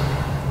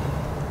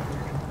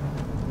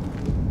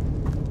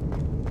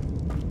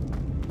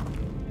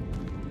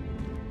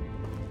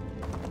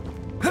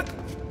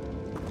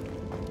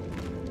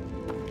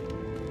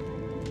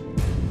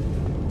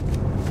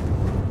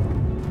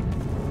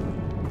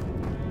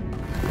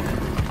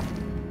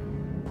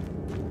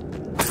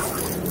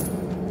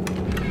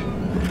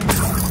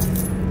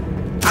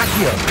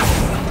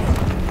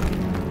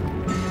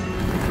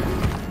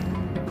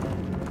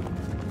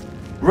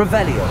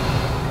 Revelio.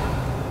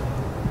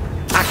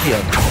 Accio.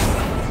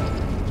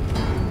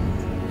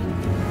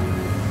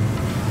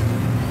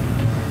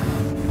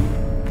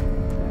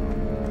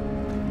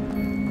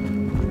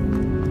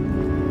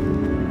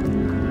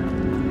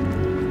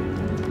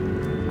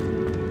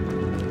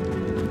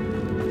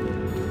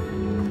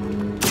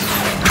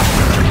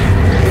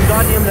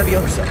 Wingardium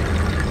Leviosa.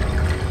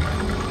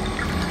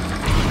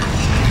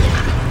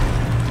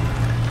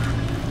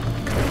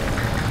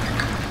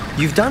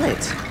 You've done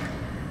it!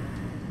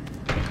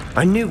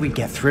 I knew we'd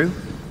get through.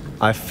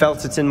 I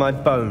felt it in my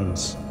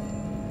bones.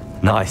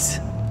 Nice.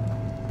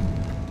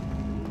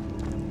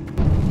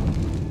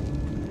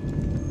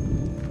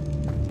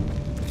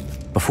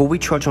 Before we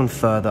trudge on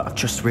further, I've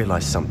just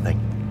realized something.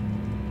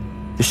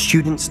 The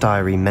student's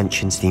diary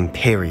mentions the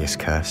Imperious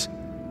Curse.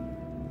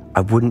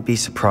 I wouldn't be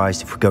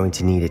surprised if we're going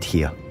to need it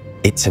here.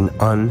 It's an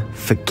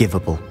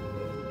unforgivable,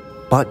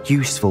 but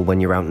useful when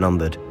you're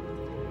outnumbered.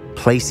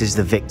 Places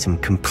the victim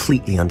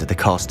completely under the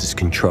caster's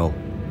control.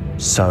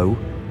 So,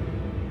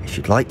 if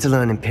you'd like to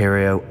learn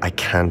Imperio, I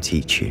can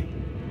teach you.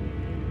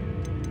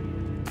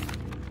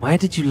 Where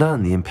did you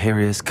learn the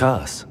Imperious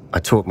Curse? I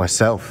taught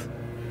myself.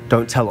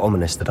 Don't tell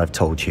Ominous that I've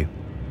told you.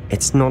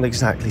 It's not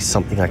exactly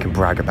something I can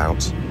brag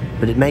about,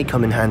 but it may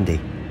come in handy.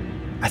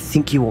 I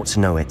think you ought to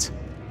know it.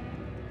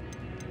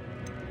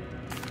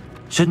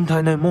 Shouldn't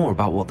I know more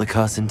about what the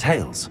curse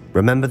entails?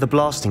 Remember the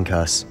blasting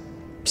curse?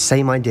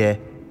 Same idea,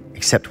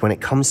 except when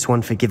it comes to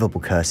unforgivable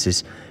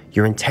curses,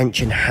 your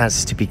intention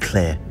has to be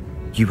clear.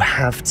 You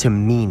have to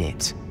mean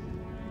it.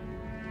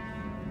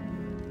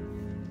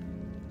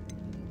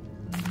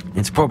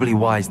 It's probably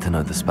wise to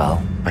know the spell.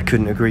 I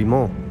couldn't agree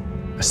more.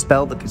 A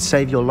spell that could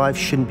save your life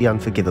shouldn't be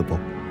unforgivable.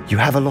 You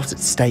have a lot at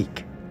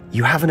stake.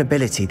 You have an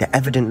ability that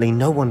evidently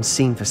no one's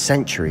seen for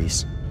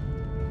centuries.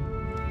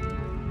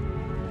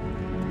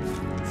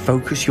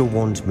 Focus your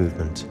wand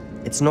movement.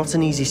 It's not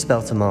an easy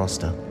spell to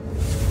master.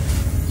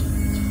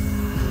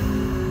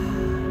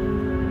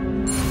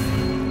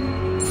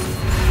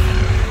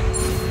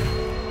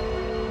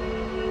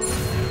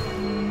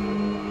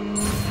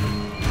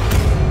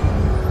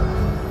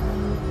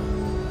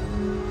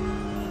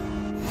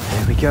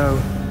 There we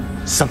go.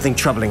 Something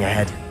troubling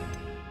ahead.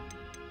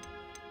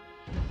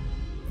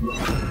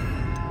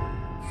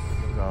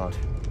 Guard.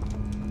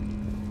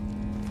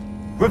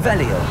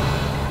 Revelio.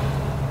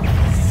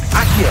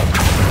 Accio.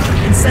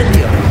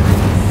 Incendio.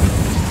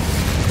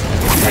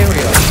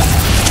 Imperio.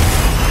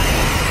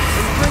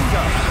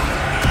 Infringo.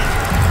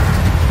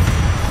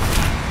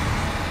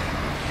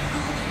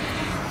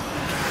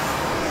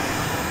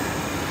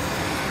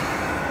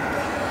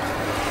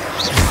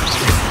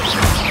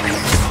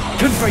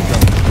 Confringo.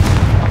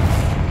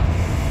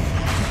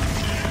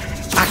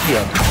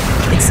 Accio.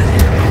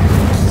 Incendio.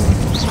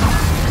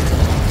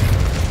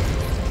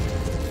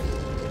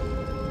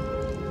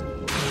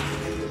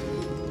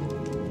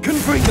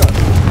 Confringo.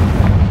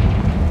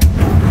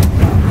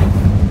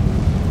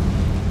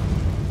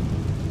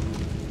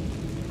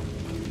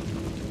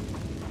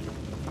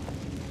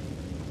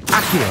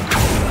 Accio.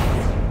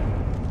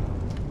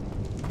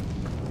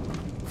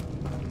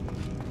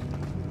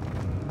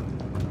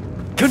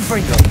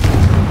 Confringo.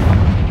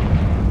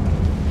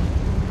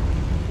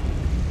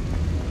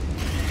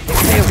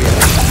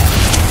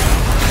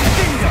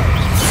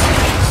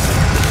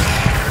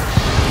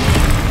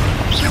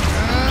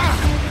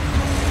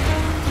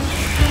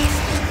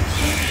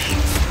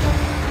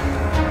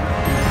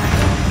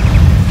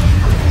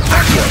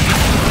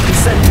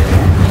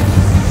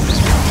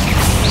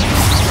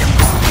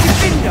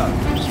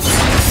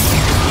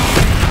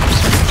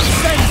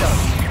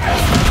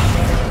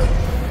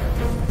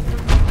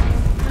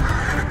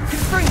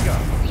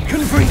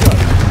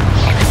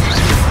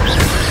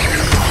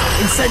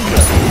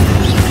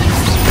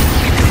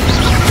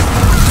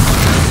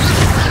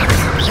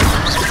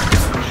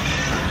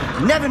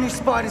 Never knew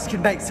spiders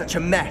could make such a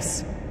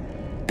mess.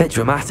 Bit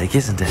dramatic,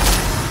 isn't it?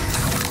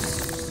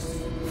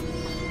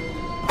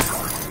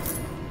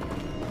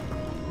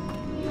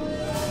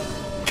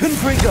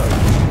 Confringo!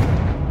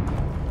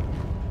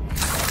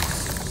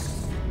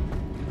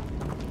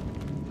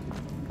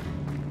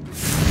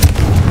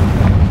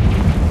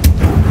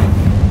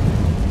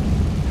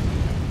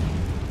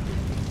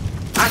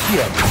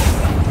 Accio!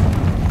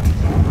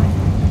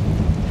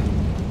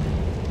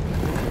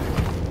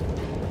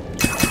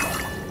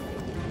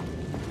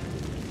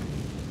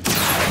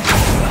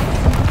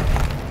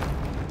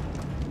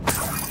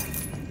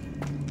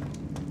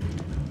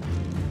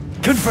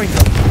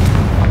 Confringo!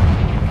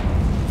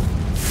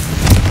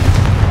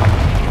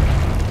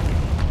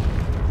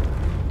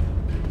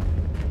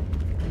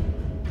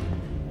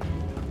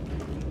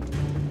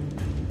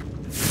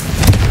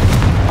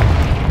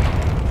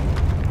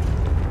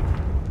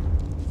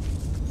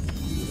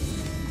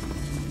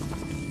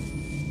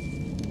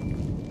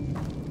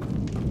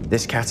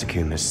 This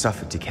catacomb has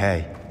suffered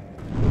decay,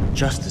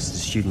 just as the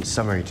student's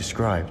summary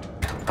described.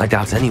 I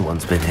doubt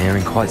anyone's been here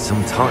in quite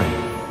some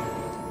time.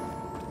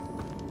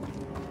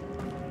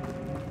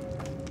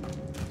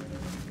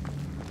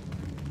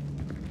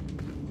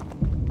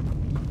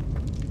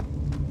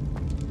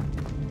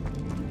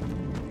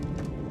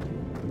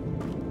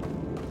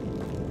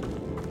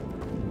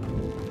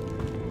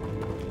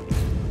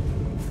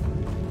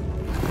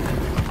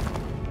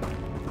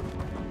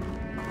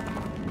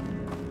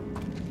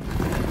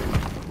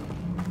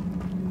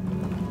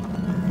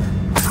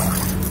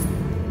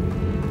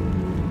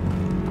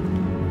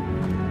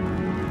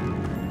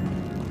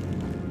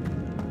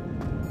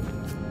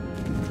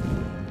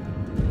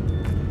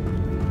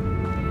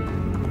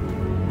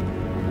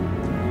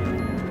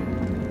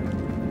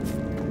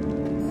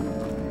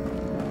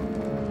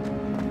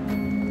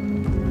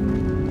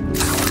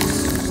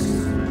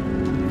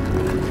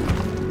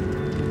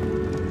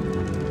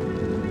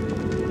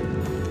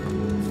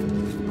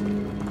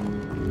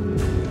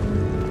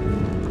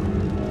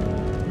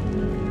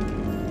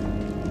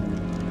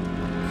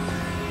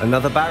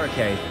 Another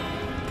barricade.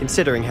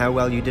 Considering how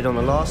well you did on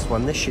the last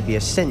one, this should be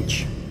a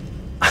cinch.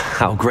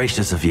 How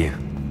gracious of you.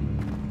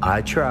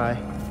 I try.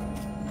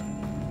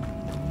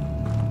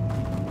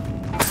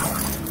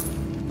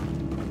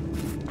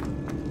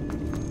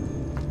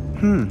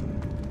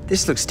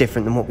 This looks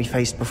different than what we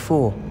faced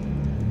before.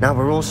 Now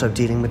we're also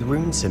dealing with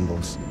rune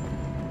symbols.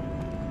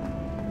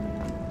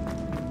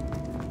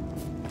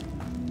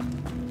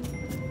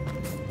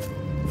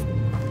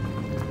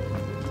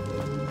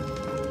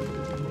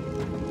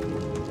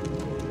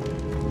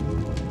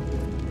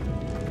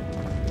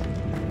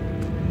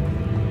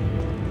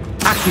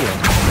 Accio!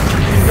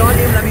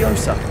 Wingardium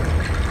Leviosa!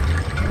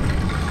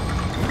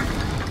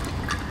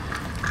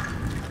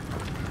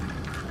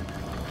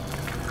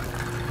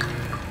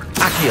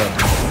 Accio!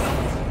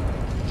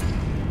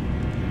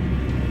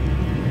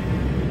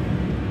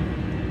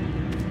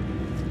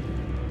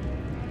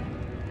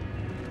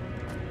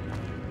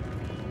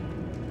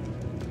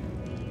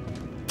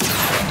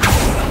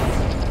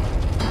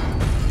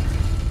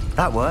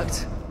 That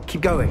worked.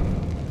 Keep going.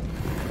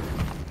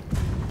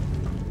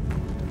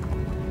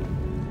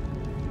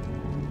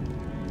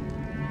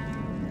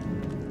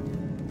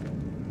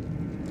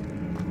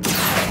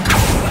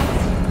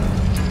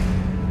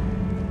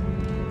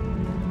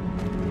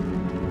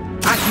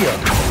 Accio!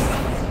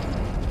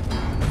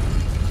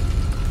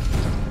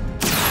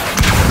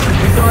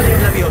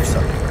 Wingardium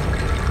Leviosa!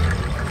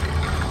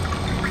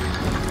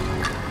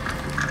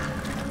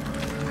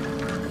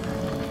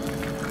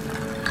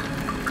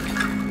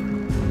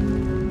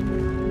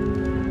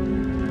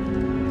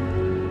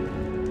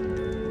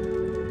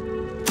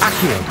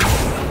 Accio!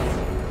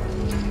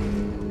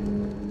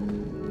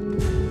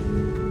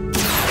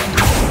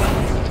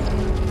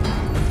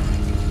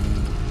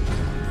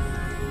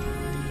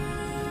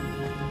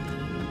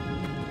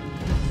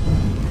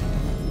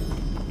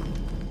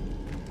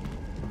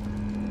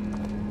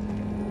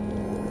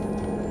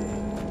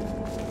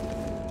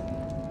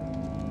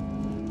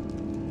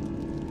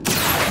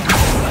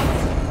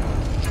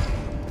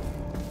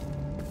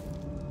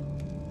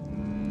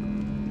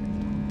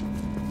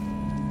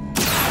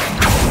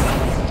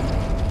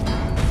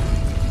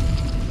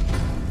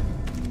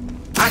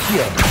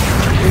 Accio!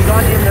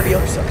 Wingardium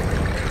Leviosa!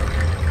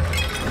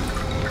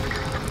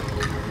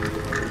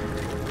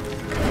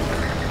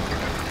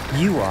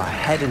 You are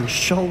head and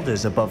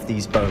shoulders above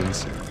these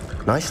bones.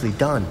 Nicely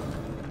done.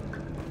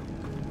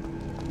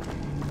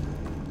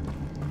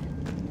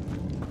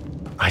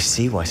 I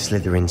see why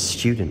Slytherin's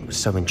student was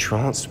so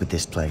entranced with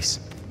this place.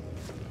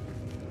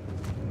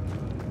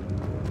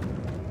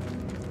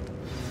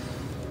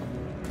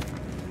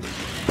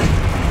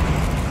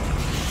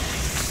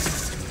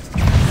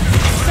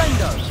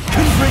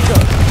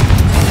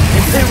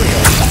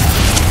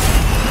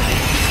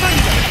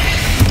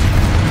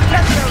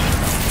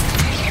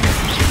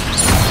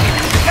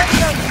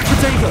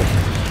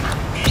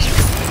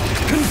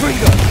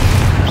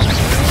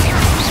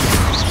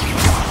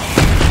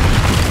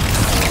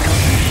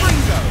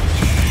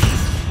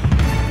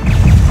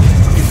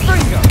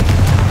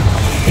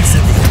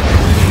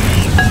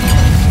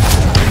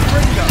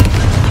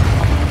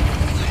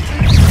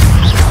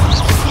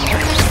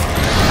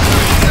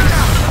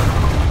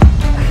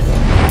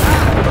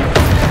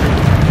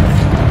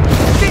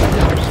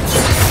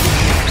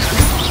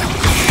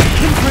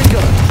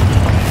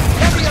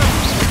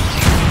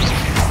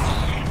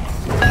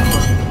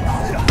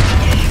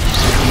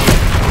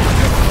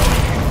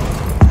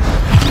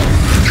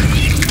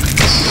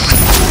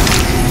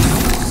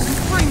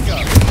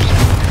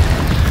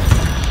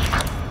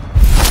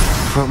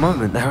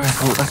 moment there, I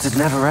thought that'd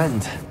never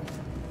end.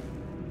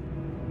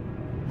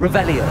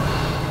 Revelio.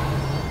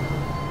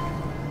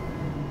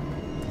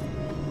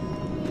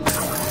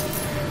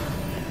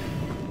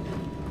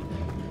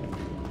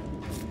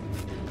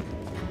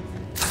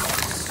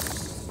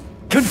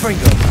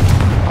 Confringo.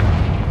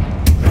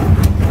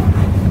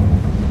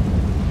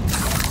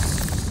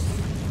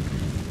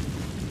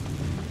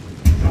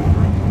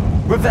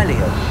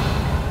 Revelio.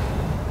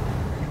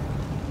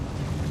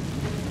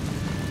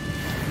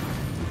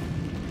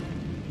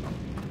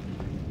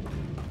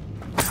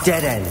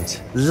 Dead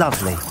end.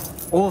 Lovely.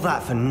 All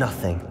that for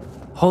nothing.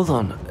 Hold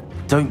on.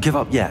 Don't give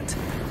up yet.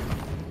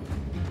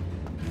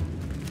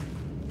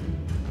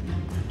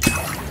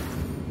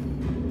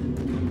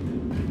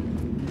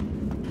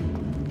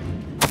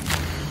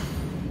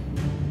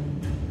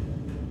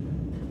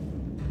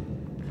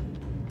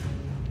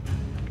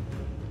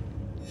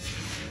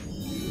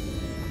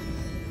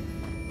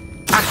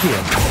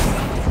 Accio.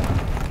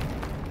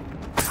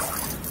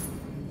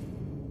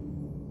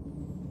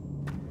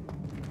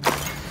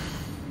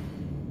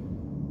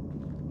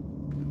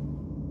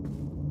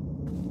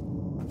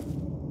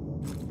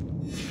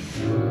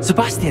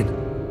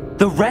 Sebastian!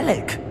 The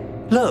relic!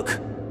 Look!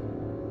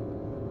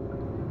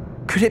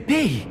 Could it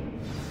be?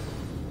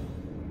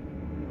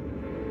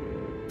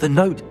 The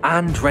note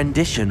and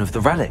rendition of the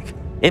relic.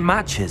 It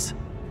matches.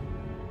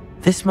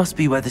 This must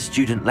be where the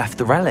student left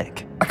the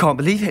relic. I can't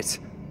believe it.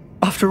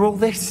 After all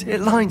this,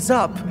 it lines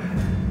up.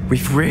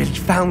 We've really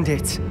found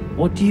it.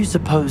 What do you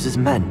suppose is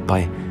meant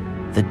by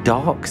the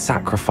dark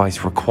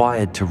sacrifice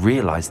required to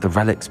realize the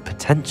relic's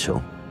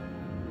potential?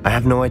 I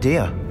have no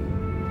idea.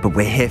 But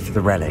we're here for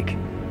the relic.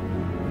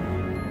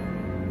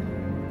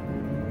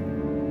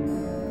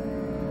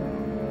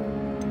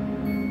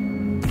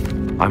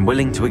 I'm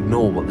willing to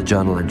ignore what the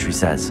journal entry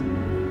says.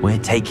 We're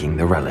taking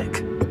the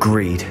relic.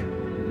 Agreed.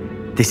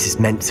 This is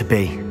meant to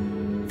be.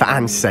 For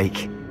Anne's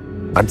sake,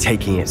 I'm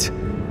taking it.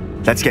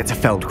 Let's get to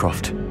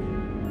Feldcroft.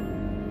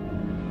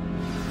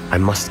 I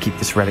must keep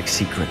this relic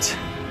secret,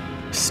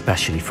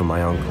 especially from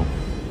my uncle.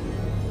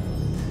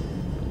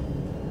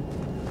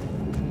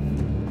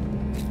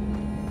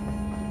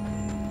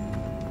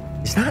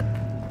 Is that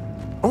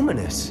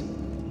ominous?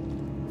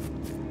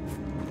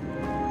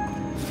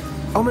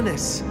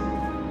 Ominous.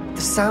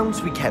 The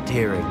sounds we kept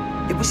hearing.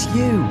 It was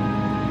you.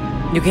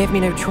 You gave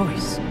me no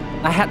choice.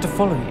 I had to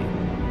follow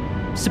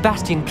you.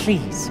 Sebastian,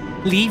 please,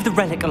 leave the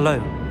relic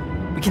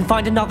alone. We can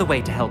find another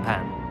way to help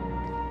Anne.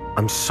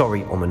 I'm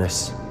sorry,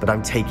 Ominous, but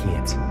I'm taking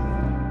it.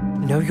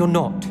 No, you're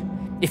not.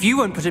 If you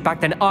won't put it back,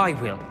 then I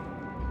will.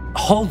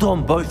 Hold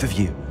on, both of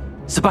you.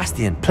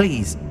 Sebastian,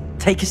 please,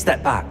 take a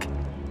step back.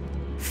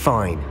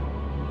 Fine,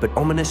 but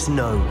Ominous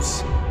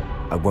knows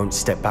I won't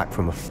step back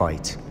from a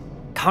fight.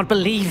 Can't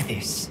believe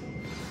this.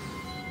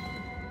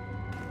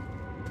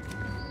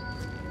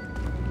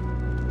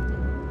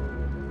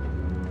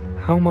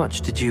 How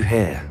much did you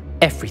hear?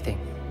 Everything.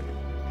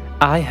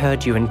 I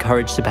heard you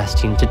encourage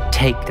Sebastian to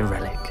take the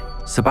relic.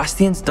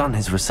 Sebastian's done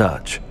his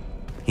research.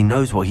 He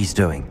knows what he's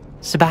doing.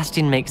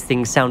 Sebastian makes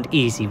things sound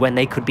easy when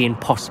they could be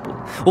impossible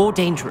or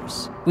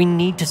dangerous. We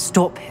need to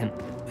stop him.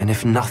 And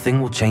if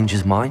nothing will change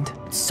his mind?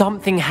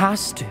 Something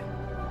has to.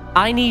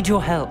 I need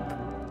your help.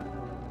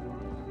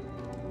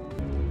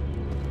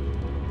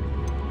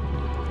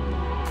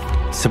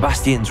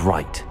 Sebastian's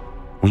right.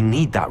 We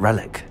need that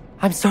relic.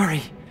 I'm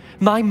sorry.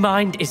 My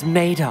mind is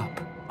made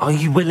up. Are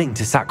you willing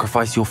to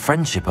sacrifice your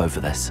friendship over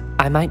this?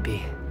 I might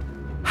be.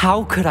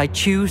 How could I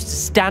choose to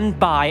stand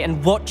by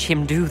and watch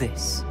him do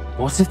this?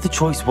 What if the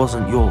choice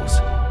wasn't yours?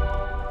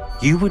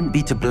 You wouldn't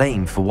be to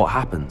blame for what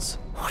happens.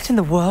 What in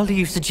the world are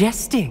you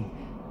suggesting?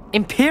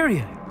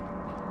 Imperial?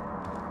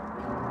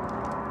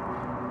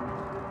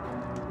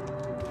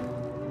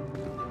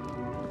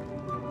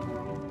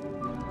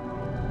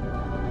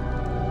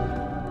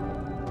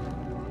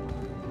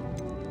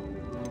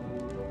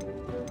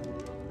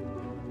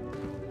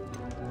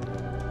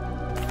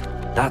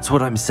 That's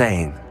what I'm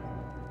saying.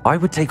 I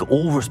would take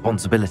all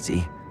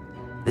responsibility.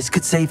 This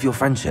could save your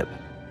friendship.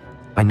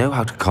 I know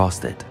how to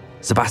cast it.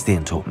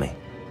 Sebastian taught me.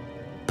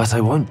 But I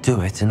won't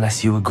do it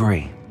unless you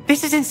agree.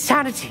 This is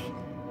insanity.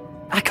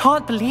 I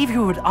can't believe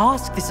you would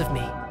ask this of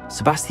me.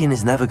 Sebastian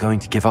is never going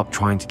to give up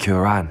trying to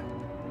cure Anne.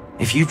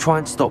 If you try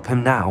and stop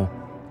him now,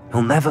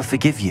 he'll never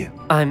forgive you.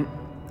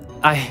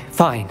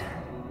 Fine.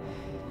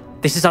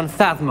 This is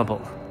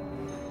unfathomable.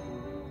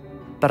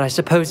 But I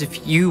suppose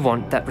if you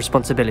want that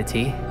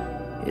responsibility,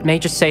 it may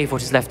just save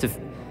what is left of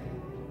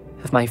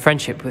my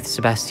friendship with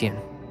Sebastian.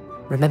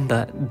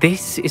 Remember,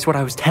 this is what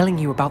I was telling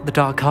you about the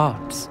dark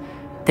arts.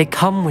 They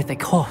come with a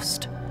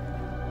cost.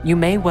 You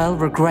may well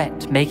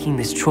regret making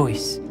this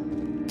choice.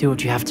 Do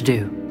what you have to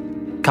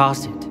do.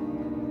 Cast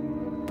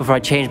it. Before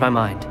I change my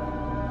mind.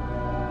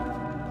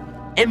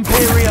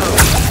 Imperio!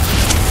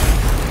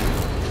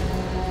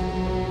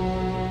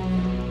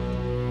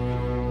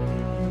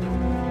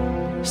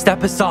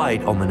 Step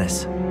aside,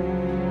 Ominous.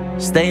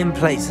 Stay in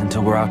place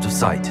until we're out of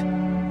sight.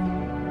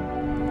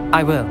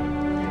 I will.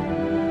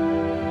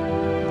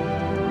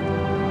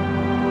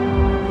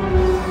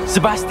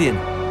 Sebastian,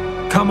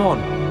 come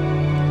on.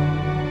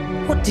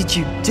 What did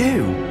you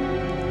do?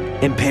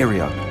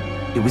 Imperio.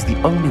 It was the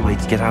only way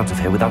to get out of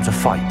here without a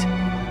fight.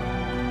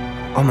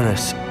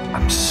 Ominous,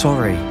 I'm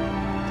sorry.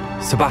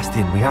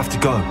 Sebastian, we have to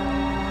go.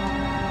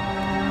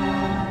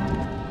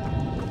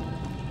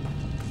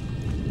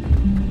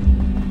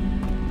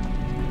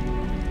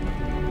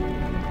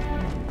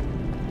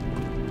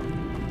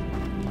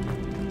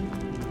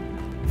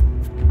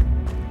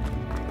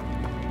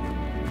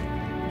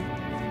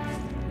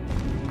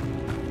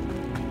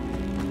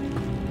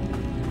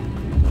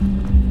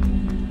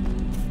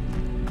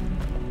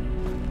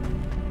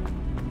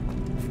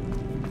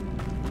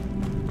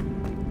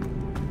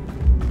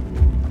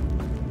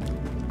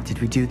 Did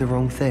we do the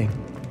wrong thing?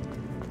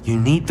 You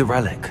need the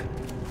relic.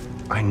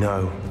 I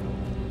know.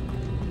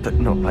 But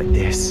not like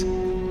this.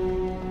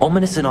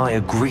 Ominous and I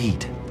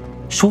agreed.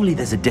 Surely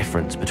there's a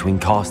difference between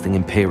casting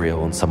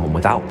Imperio on someone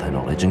without their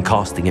knowledge and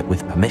casting it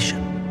with permission.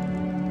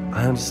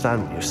 I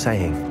understand what you're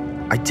saying.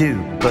 I do,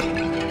 but...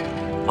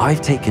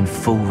 I've taken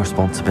full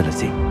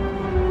responsibility.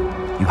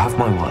 You have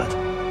my word.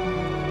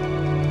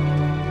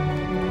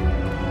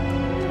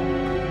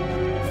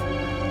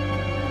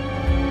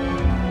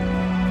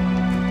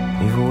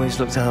 We've always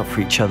looked out for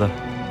each other,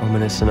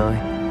 Ominous and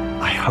I.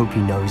 I hope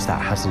he knows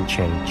that hasn't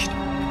changed.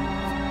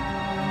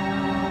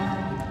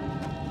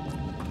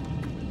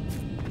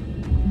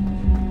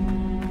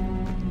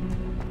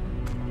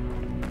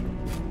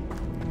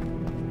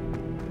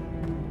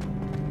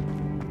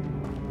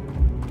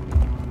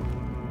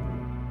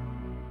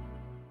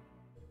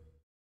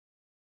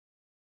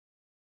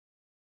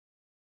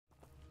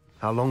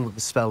 How long will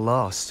the spell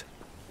last?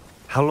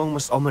 How long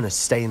must Ominous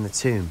stay in the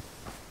tomb?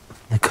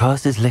 The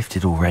curse is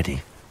lifted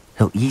already.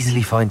 He'll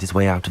easily find his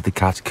way out of the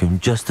catacomb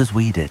just as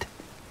we did.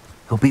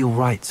 He'll be all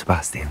right,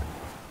 Sebastian.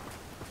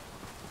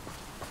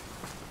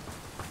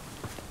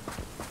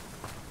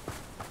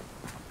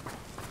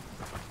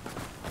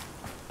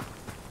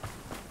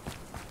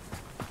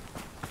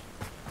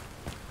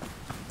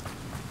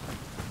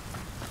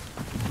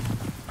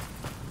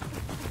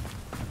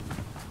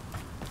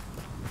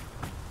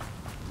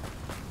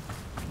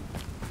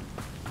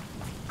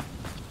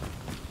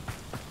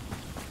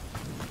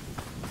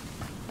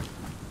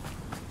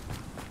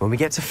 When we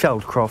get to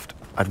Feldcroft,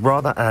 I'd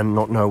rather Anne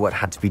not know what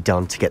had to be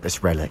done to get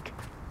this relic.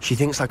 She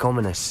thinks like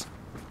Ominous.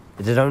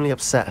 It'd only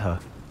upset her.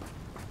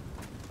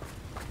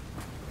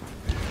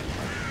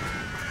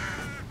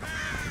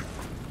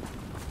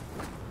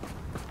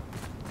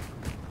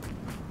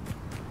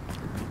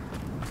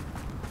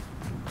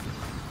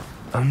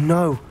 Oh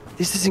no,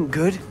 this isn't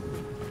good.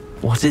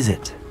 What is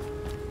it?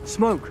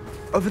 Smoke,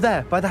 over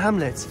there, by the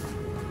hamlet.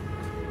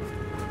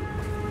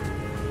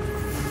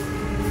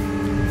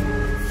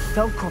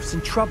 Feldcroft's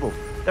in trouble.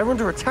 They're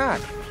under attack.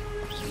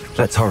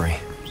 Let's hurry.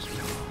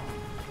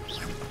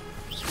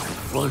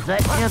 Was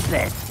that your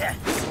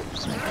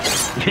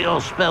best?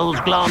 Your spells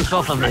glance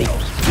off of me.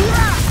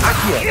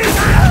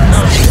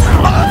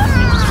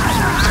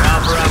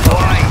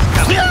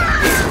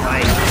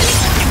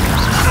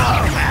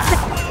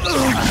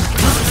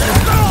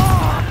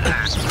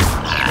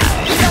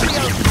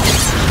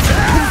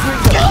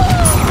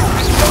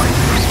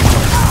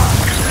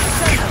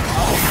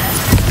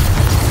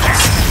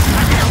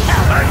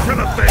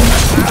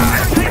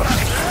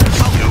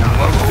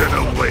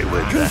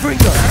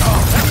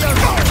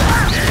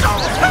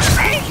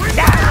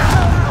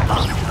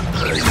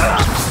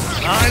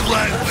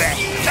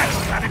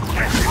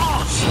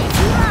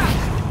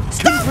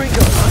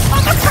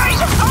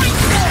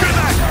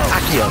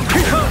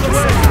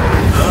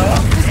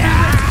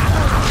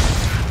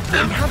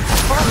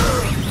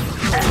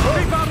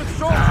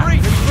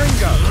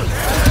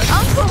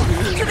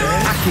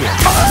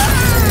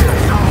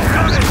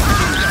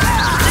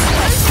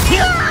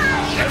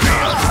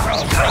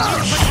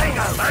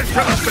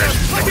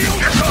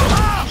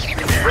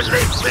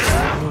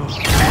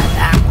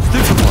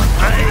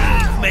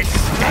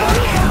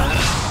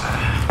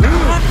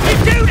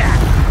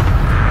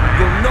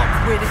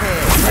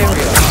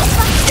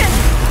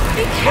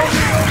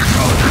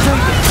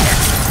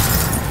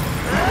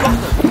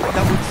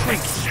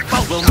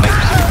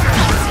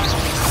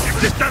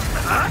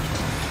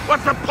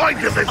 What's the point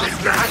of this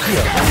exactly?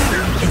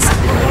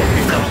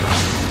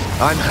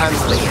 I'm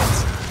handling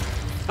it.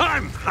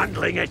 I'm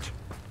handling it.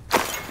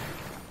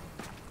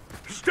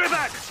 Stay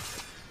back!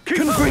 Keep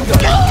Confringo!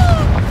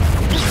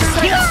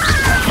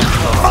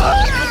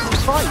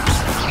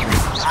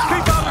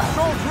 Keep out of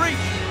sword's reach!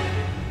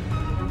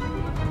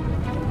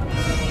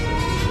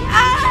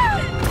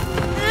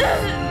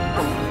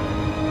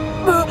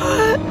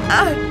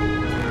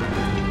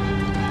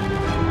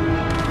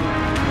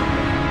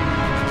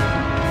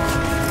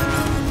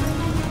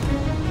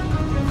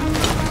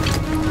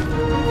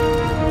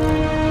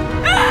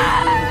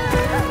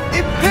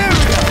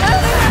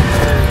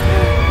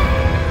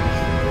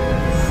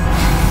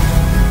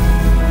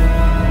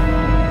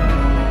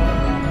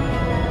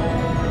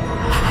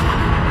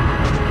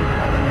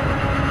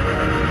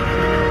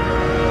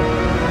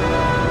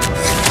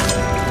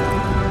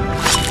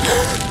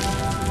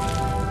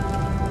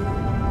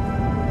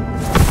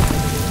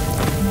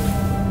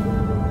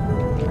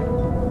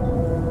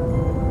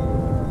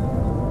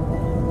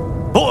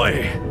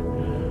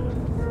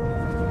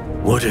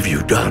 What have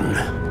you done?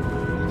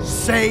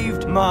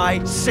 Saved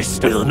my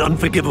sister. With an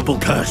unforgivable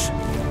curse.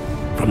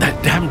 From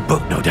that damned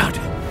book, no doubt.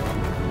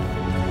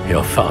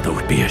 Your father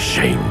would be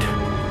ashamed.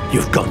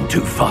 You've gone too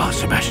far,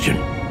 Sebastian.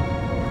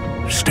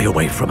 Stay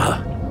away from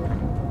her.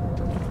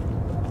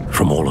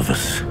 From all of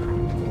us.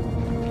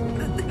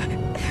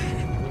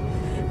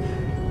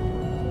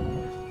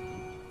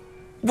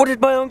 What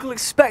did my uncle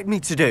expect me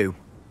to do?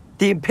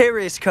 The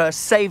Imperious curse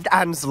saved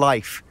Anne's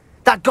life.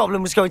 That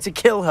goblin was going to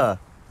kill her.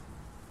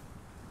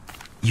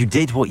 You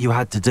did what you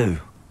had to do.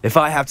 If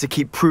I have to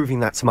keep proving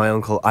that to my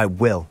uncle, I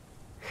will.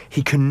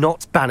 He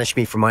cannot banish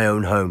me from my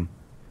own home.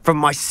 From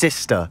my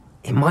sister.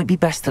 It might be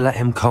best to let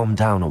him calm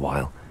down a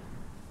while.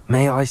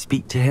 May I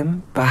speak to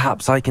him?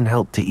 Perhaps I can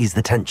help to ease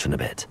the tension a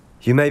bit.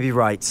 You may be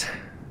right.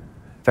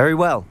 Very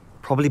well.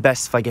 Probably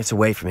best if I get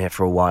away from here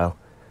for a while.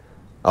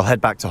 I'll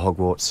head back to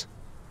Hogwarts.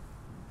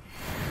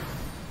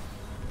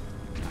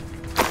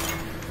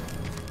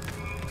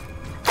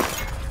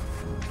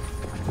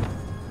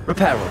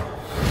 Reparo.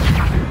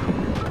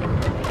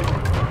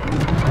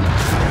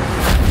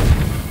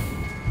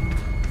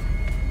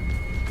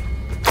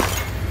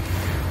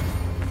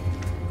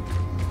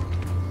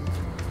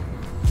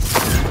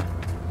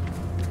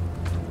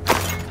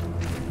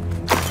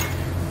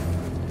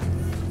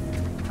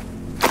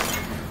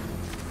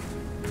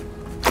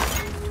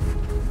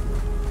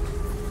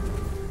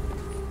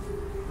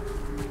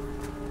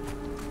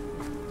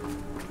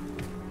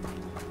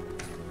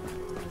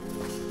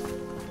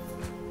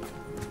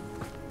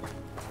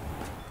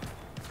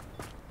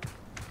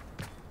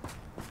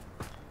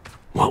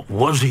 What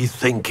was he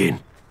thinking?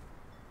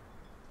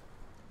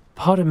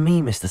 Pardon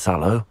me, Mr.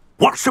 Sallow.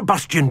 What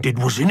Sebastian did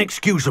was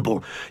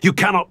inexcusable. You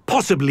cannot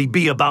possibly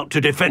be about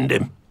to defend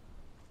him.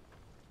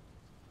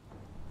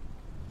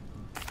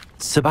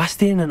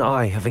 Sebastian and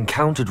I have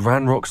encountered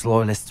Ranrock's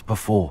loyalists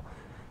before.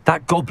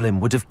 That goblin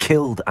would have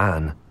killed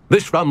Anne.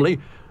 This family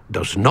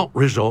does not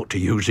resort to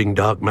using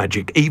dark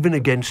magic even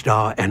against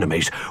our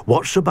enemies.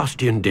 What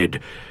Sebastian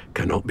did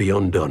cannot be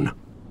undone.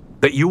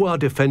 That you are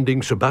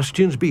defending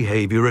Sebastian's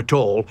behavior at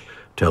all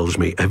tells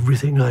me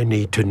everything I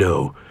need to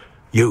know.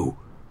 You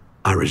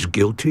are as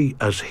guilty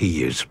as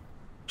he is.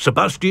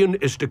 Sebastian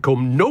is to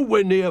come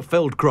nowhere near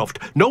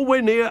Feldcroft,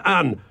 nowhere near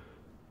Anne.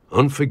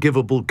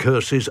 Unforgivable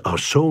curses are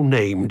so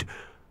named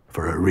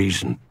for a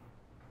reason.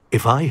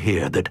 If I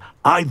hear that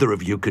either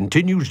of you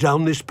continues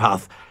down this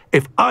path,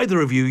 if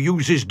either of you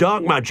uses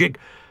dark magic,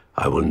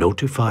 I will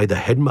notify the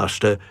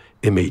headmaster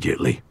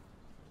immediately.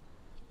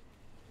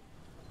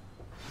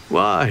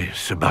 Why,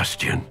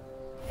 Sebastian?